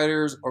crime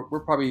writers, we're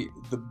probably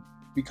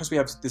because we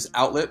have this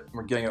outlet,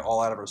 we're getting it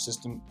all out of our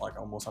system, like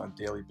almost on a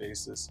daily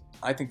basis.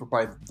 I think we're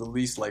probably the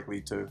least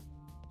likely to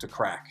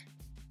crack.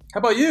 How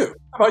about you?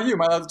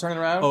 Am I allowed to turn it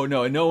around? Oh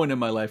no one in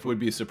my life would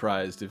be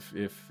surprised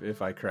if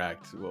I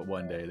cracked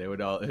one day. They would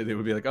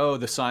be like, oh,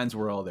 the signs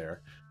were all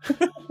there.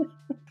 Am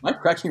I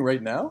cracking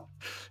right now?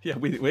 Yeah,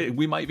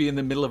 we might be in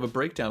the middle of a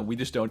breakdown. We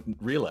just don't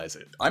realize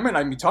it. I might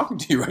not be talking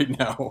to you right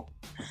now.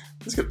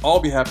 This could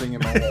all be happening in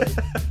my life.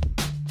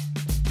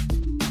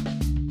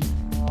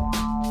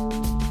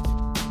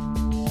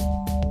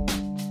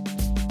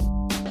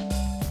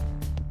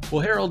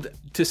 Well, Harold,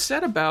 to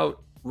set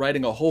about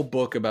writing a whole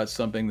book about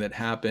something that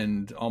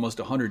happened almost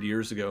 100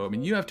 years ago, I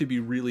mean, you have to be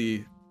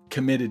really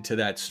committed to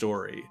that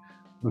story.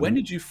 When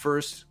did you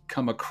first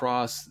come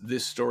across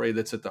this story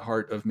that's at the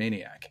heart of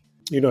Maniac?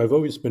 I've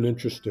always been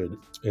interested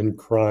in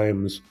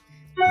crimes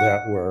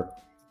that were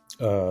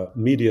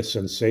media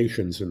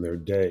sensations in their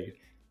day,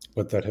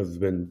 but that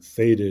have been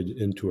faded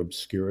into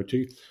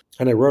obscurity.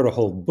 And I wrote a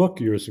whole book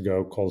years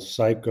ago called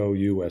Psycho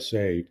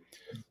USA,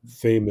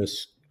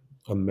 Famous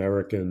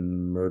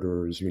American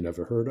Murderers You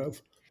Never Heard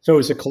of. So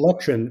it's a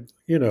collection,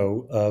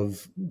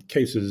 of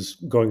cases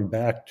going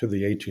back to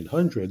the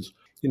 1800s.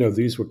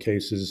 These were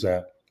cases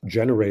that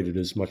generated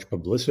as much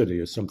publicity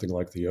as something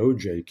like the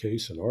OJ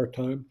case in our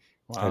time.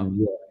 Wow.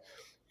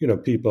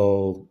 And,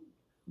 people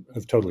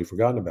have totally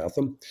forgotten about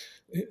them.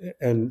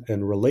 And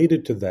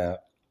related to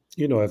that,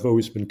 I've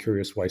always been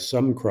curious why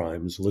some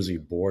crimes, Lizzie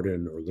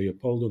Borden or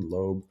Leopold and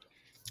Loeb,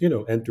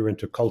 enter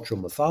into cultural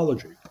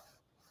mythology.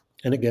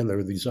 And again, there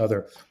are these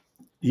other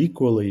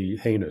equally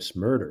heinous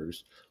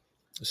murders,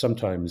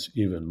 sometimes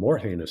even more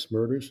heinous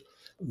murders,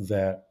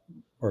 that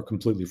are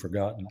completely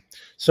forgotten.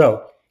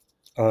 So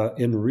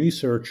in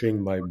researching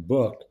my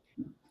book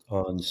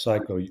on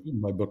Psycho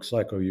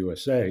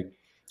USA,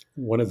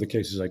 one of the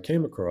cases I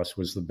came across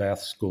was the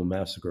Bath School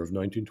Massacre of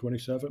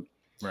 1927.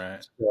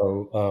 Right.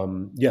 So,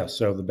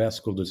 so the Bath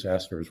School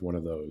disaster is one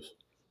of those.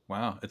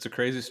 Wow. It's a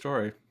crazy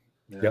story.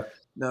 Yeah.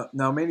 Yep.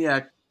 Now,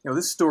 Maniac,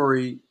 this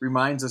story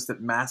reminds us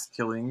that mass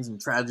killings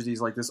and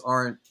tragedies like this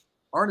aren't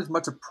as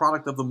much a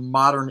product of the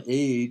modern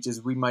age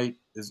as we might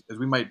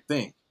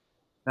think.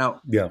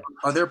 Now,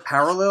 are there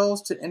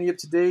parallels to any of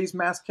today's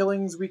mass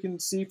killings we can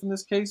see from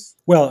this case?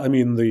 Well, I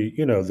mean,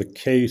 the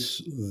case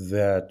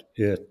that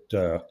it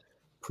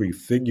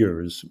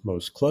prefigures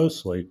most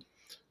closely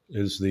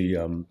is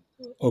the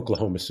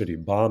Oklahoma City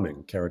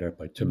bombing carried out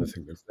by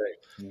Timothy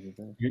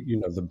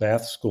McVeigh. The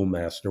Bath School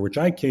Massacre, which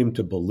I came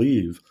to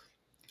believe,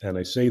 and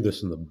I say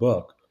this in the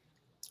book,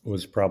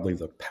 was probably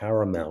the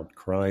paramount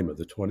crime of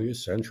the 20th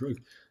century,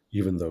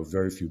 even though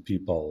very few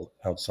people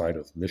outside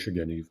of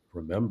Michigan even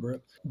remember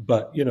it.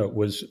 But, it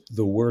was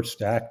the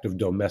worst act of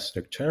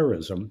domestic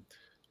terrorism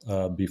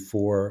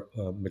before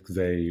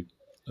McVeigh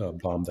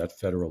bombed that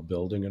federal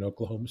building in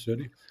Oklahoma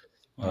City,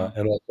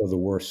 and also the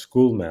worst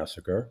school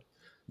massacre,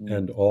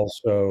 and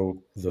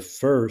also the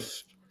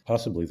first,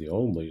 possibly the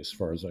only, as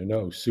far as I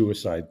know,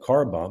 suicide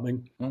car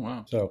bombing. Oh,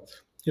 wow. So,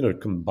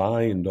 it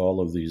combined all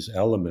of these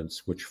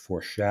elements which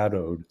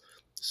foreshadowed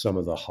some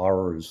of the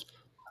horrors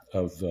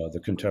of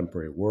the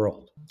contemporary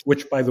world,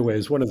 which, by the way,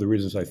 is one of the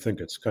reasons I think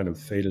it's kind of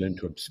faded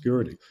into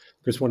obscurity.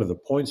 Because one of the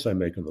points I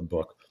make in the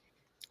book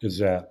is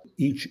that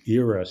each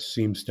era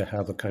seems to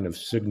have a kind of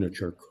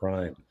signature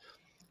crime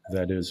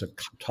that is a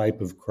type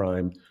of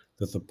crime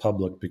that the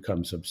public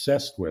becomes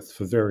obsessed with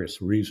for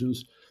various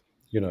reasons.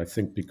 I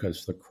think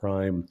because the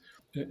crime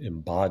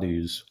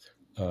embodies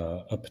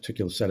a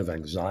particular set of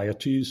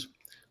anxieties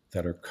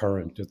that are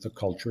current at the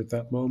culture at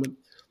that moment.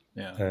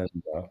 Yeah. And,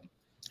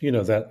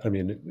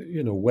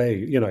 in a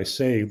way, I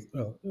say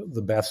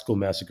the Bath School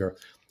Massacre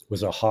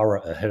was a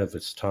horror ahead of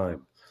its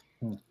time.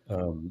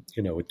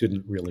 It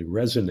didn't really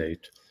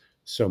resonate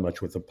so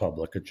much with the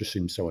public. It just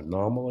seemed so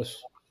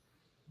anomalous.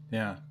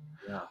 Yeah.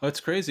 Well, that's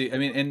crazy. I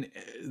mean, and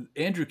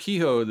Andrew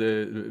Kehoe,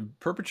 the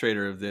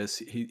perpetrator of this,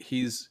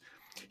 he's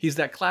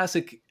that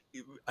classic,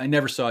 I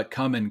never saw it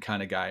coming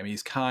kind of guy. I mean,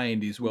 he's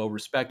kind, he's well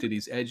respected,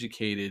 he's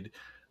educated.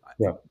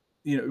 Yeah.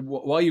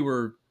 While you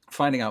were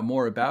finding out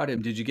more about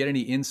him, did you get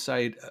any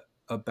insight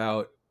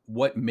about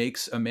what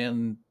makes a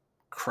man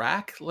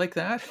crack like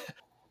that?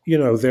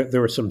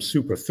 There are some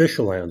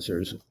superficial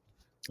answers.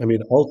 I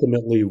mean,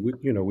 ultimately,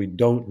 we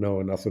don't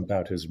know enough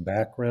about his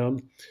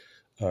background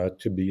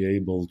to be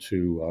able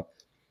to,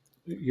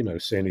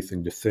 say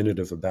anything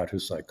definitive about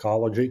his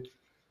psychology.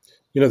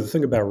 The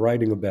thing about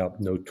writing about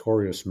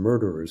notorious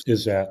murderers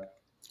is that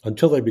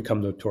until they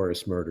become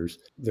notorious murderers,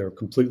 they're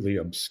completely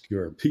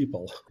obscure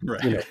people.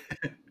 Right.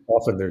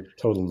 Often they're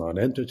total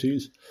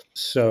non-entities.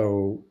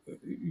 So,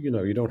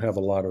 you don't have a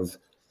lot of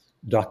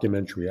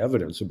documentary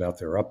evidence about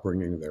their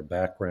upbringing, their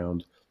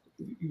background.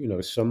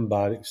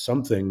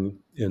 Something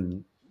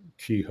in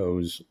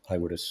Kehoe's, I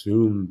would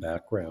assume,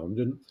 background,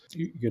 and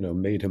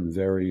made him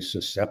very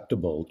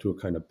susceptible to a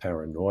kind of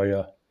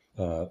paranoia.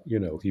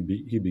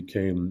 He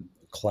became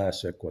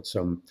classic, what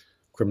some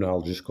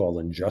criminologists call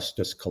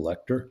injustice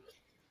collector.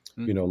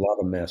 A lot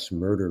of mass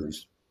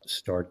murderers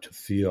start to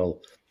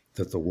feel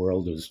that the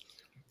world is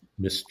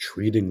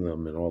mistreating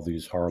them in all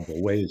these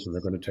horrible ways, and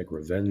they're going to take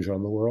revenge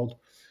on the world.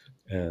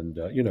 And,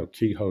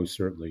 Kehoe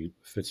certainly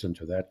fits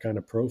into that kind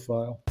of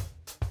profile.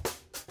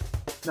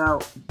 Now,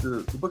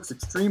 the book's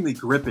extremely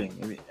gripping.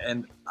 I mean,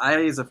 and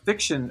I, as a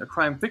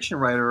crime fiction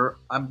writer,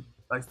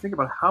 I think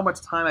about how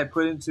much time I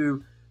put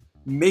into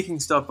making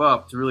stuff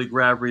up to really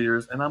grab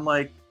readers. And I'm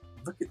like,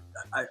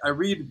 I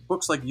read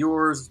books like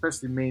yours,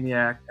 especially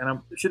Maniac,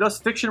 and should us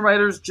fiction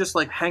writers just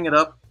like hang it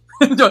up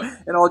and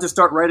I'll just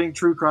start writing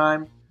true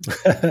crime?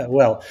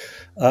 Well,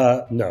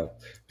 no.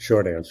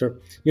 Short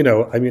answer.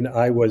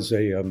 I was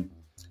a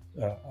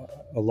uh,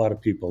 a lot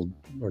of people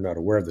are not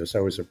aware of this. I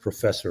was a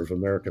professor of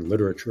American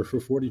literature for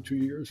 42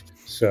 years.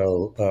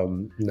 So,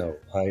 no,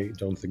 I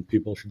don't think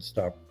people should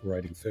stop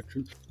writing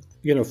fiction.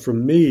 For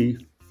me,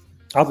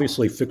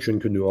 obviously, fiction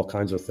can do all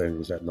kinds of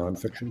things that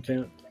nonfiction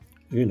can't.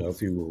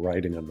 If you were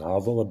writing a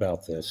novel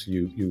about this,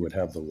 you would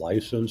have the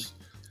license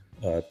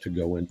to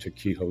go into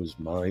Kehoe's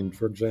mind,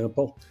 for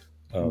example,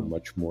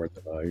 much more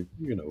than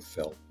I,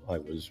 felt I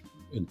was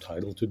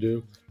entitled to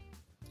do.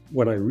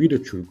 When I read a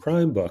true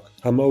crime book,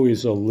 I'm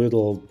always a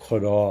little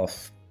put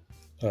off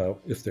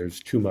if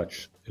there's too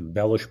much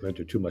embellishment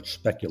or too much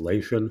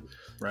speculation.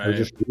 Right. I was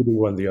just reading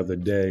one the other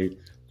day,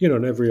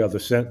 and every other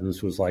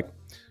sentence was like,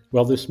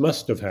 well, this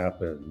must have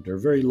happened, or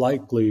very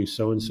likely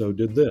so-and-so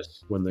did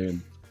this when they,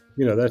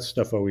 that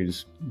stuff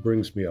always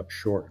brings me up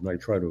short, and I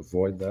try to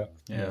avoid that.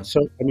 Yeah.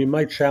 So,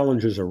 my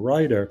challenge as a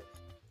writer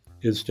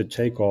is to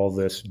take all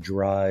this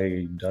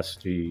dry,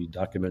 dusty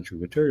documentary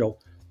material,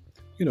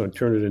 and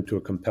turn it into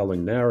a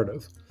compelling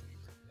narrative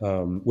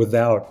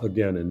without,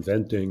 again,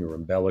 inventing or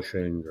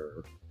embellishing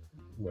or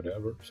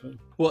whatever. So.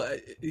 Well,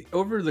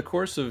 over the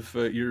course of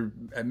your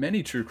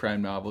many true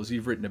crime novels,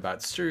 you've written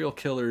about serial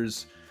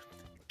killers,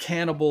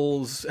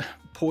 cannibals,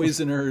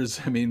 poisoners.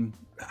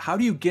 How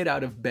do you get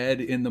out of bed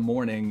in the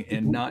morning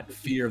and not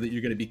fear that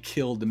you're going to be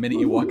killed the minute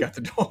you walk out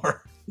the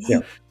door?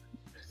 Yeah.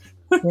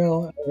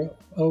 Well, I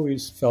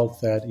always felt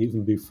that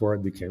even before I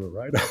became a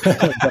writer.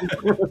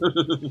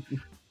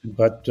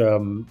 But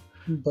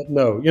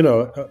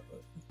no,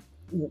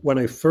 when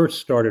I first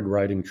started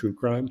writing true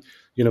crime,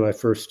 my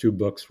first two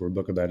books were a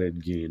book about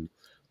Ed Gein,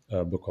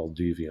 a book called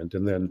Deviant.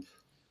 And then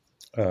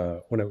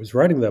when I was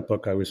writing that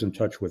book, I was in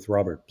touch with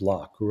Robert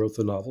Bloch, who wrote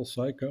the novel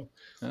Psycho.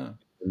 Oh.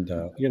 And,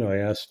 I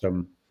asked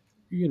him,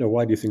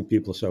 why do you think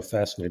people are so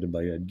fascinated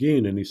by Ed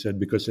Gein? And he said,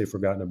 because they've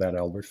forgotten about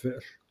Albert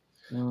Fish.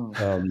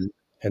 Oh.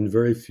 And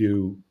very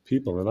few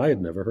people, and I had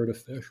never heard of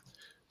Fish.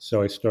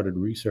 So I started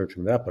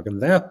researching that book.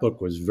 And that book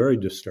was very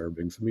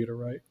disturbing for me to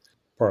write,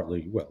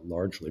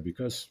 largely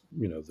because,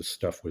 the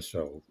stuff was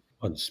so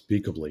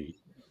unspeakably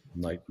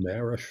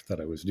nightmarish that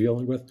I was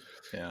dealing with.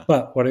 Yeah.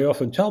 But what I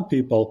often tell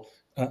people,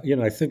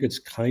 I think it's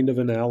kind of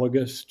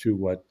analogous to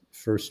what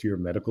first-year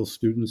medical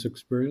students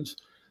experience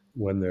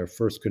when they're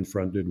first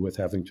confronted with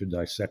having to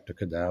dissect a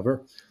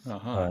cadaver.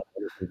 Uh-huh.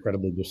 It's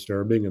incredibly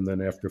disturbing. And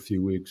then after a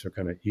few weeks, they're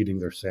kind of eating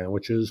their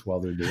sandwiches while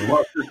they're doing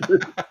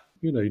it.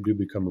 You do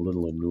become a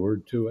little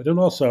inured to it. And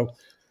also,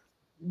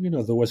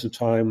 there was a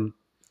time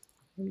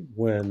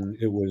when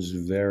it was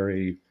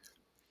very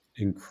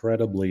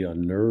incredibly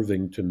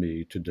unnerving to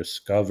me to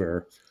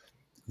discover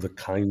the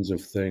kinds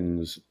of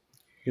things,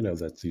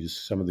 that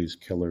some of these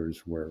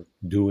killers were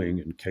doing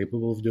and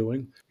capable of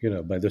doing.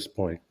 By this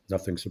point,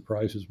 nothing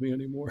surprises me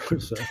anymore.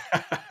 So.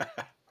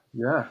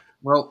 Yeah.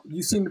 Well,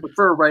 you seem to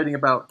prefer writing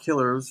about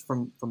killers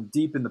from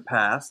deep in the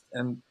past.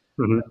 And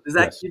does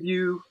that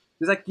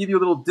give you a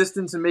little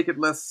distance and make it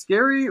less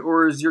scary,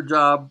 or is you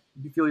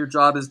feel your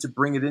job is to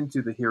bring it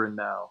into the here and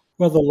now?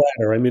 Well, the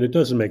latter. It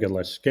doesn't make it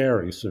less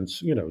scary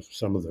since,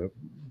 some of the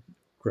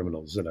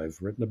criminals that I've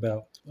written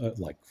about,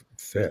 like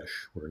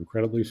Fish, were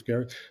incredibly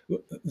scary.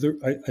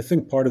 I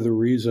think part of the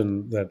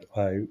reason that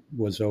I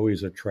was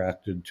always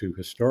attracted to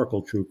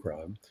historical true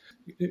crime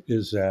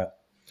is that,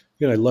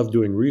 I love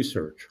doing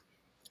research.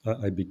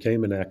 I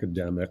became an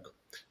academic,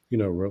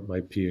 wrote my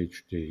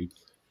PhD.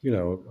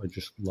 I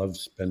just loved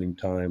spending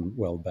time,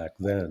 back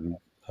then,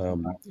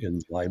 in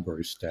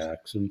library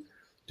stacks and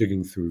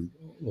digging through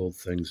old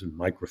things and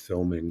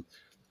microfilming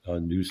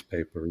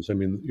newspapers.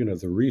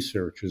 The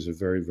research is a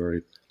very,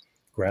 very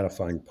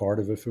gratifying part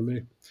of it for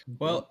me.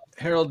 Well,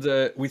 Harold,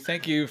 we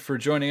thank you for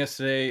joining us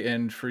today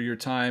and for your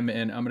time.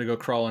 And I'm going to go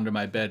crawl under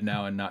my bed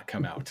now and not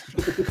come out.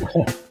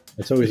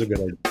 That's always a good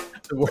idea.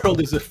 The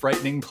world is a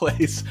frightening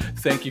place.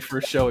 Thank you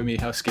for showing me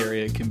how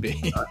scary it can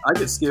be. I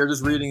get scared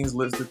just reading his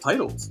list of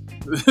titles.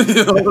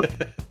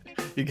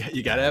 You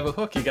got to have a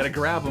hook. You got to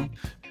grab them.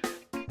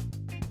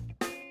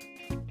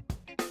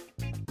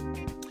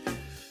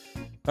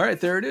 All right,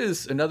 there it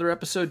is. Another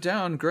episode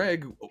down.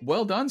 Greg,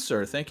 well done,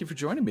 sir. Thank you for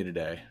joining me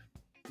today.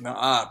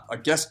 Now, a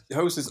guest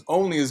host is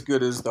only as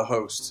good as the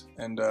host.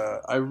 And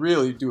I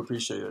really do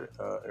appreciate it,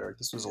 Eric.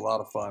 This was a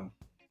lot of fun.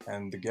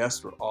 And the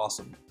guests were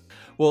awesome.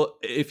 Well,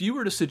 if you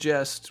were to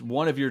suggest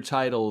one of your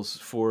titles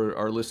for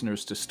our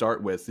listeners to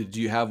start with,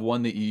 do you have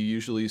one that you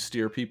usually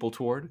steer people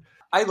toward?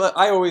 I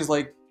always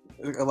like,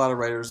 a lot of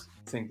writers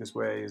think this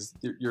way, is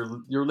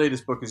your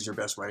latest book is your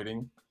best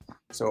writing.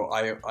 So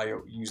I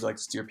usually like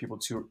to steer people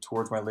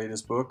towards my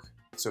latest book.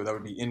 So that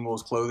would be In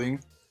Wolves Clothing.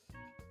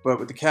 But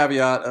with the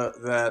caveat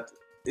that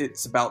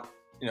it's about,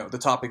 the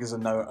topic is a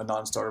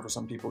non-starter for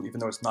some people, even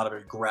though it's not a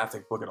very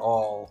graphic book at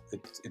all.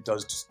 It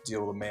does just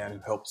deal with a man who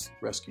helps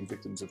rescue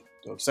victims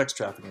of sex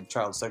trafficking,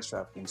 child sex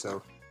trafficking.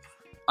 So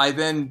I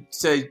then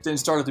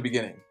start at the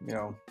beginning.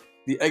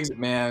 The Exit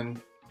Man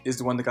is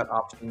the one that got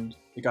optioned.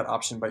 It got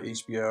optioned by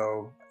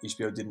HBO.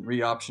 HBO didn't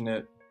re-option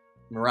it.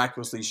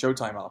 Miraculously,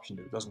 Showtime optioned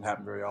it. It doesn't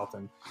happen very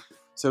often.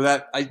 So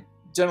that I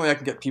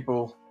can get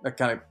people, that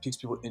kind of piques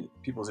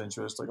people's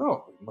interest. Like,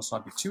 oh, it must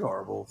not be too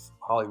horrible if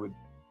Hollywood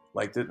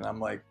liked it. And I'm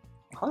like,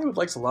 Hollywood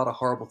likes a lot of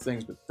horrible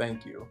things, but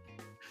thank you.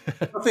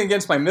 Nothing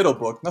against my middle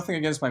book. Nothing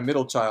against my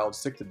middle child,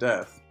 Sick to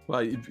Death.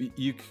 Well,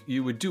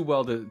 you would do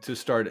well to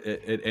start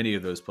at any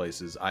of those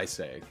places, I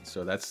say.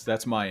 So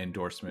that's my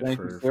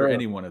endorsement for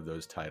any one of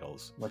those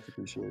titles. Much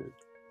appreciated.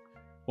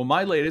 Well,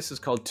 my latest is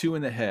called Two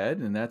in the Head,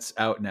 and that's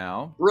out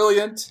now.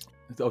 Brilliant.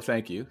 Oh,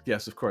 thank you.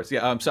 Yes, of course.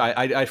 Yeah, I'm sorry.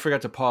 I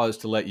forgot to pause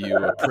to let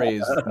you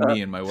praise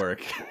me and my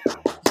work.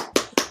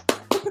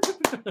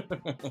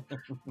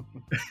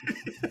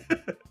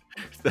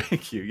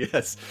 Thank you.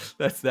 Yes,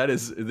 that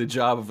is the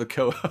job of the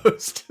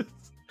co-host.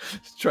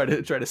 try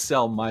to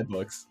sell my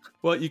books.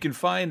 Well, you can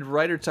find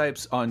Writer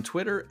Types on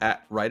Twitter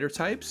at Writer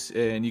Types,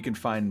 and you can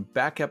find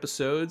back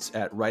episodes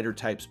at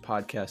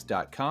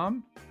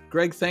writertypespodcast.com.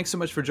 Greg, thanks so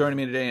much for joining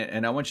me today,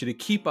 and I want you to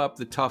keep up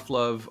the tough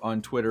love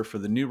on Twitter for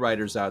the new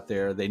writers out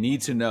there. They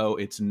need to know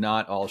it's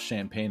not all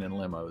champagne and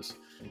limos.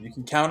 You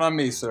can count on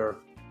me, sir.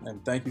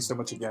 And thank you so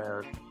much again,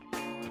 Eric.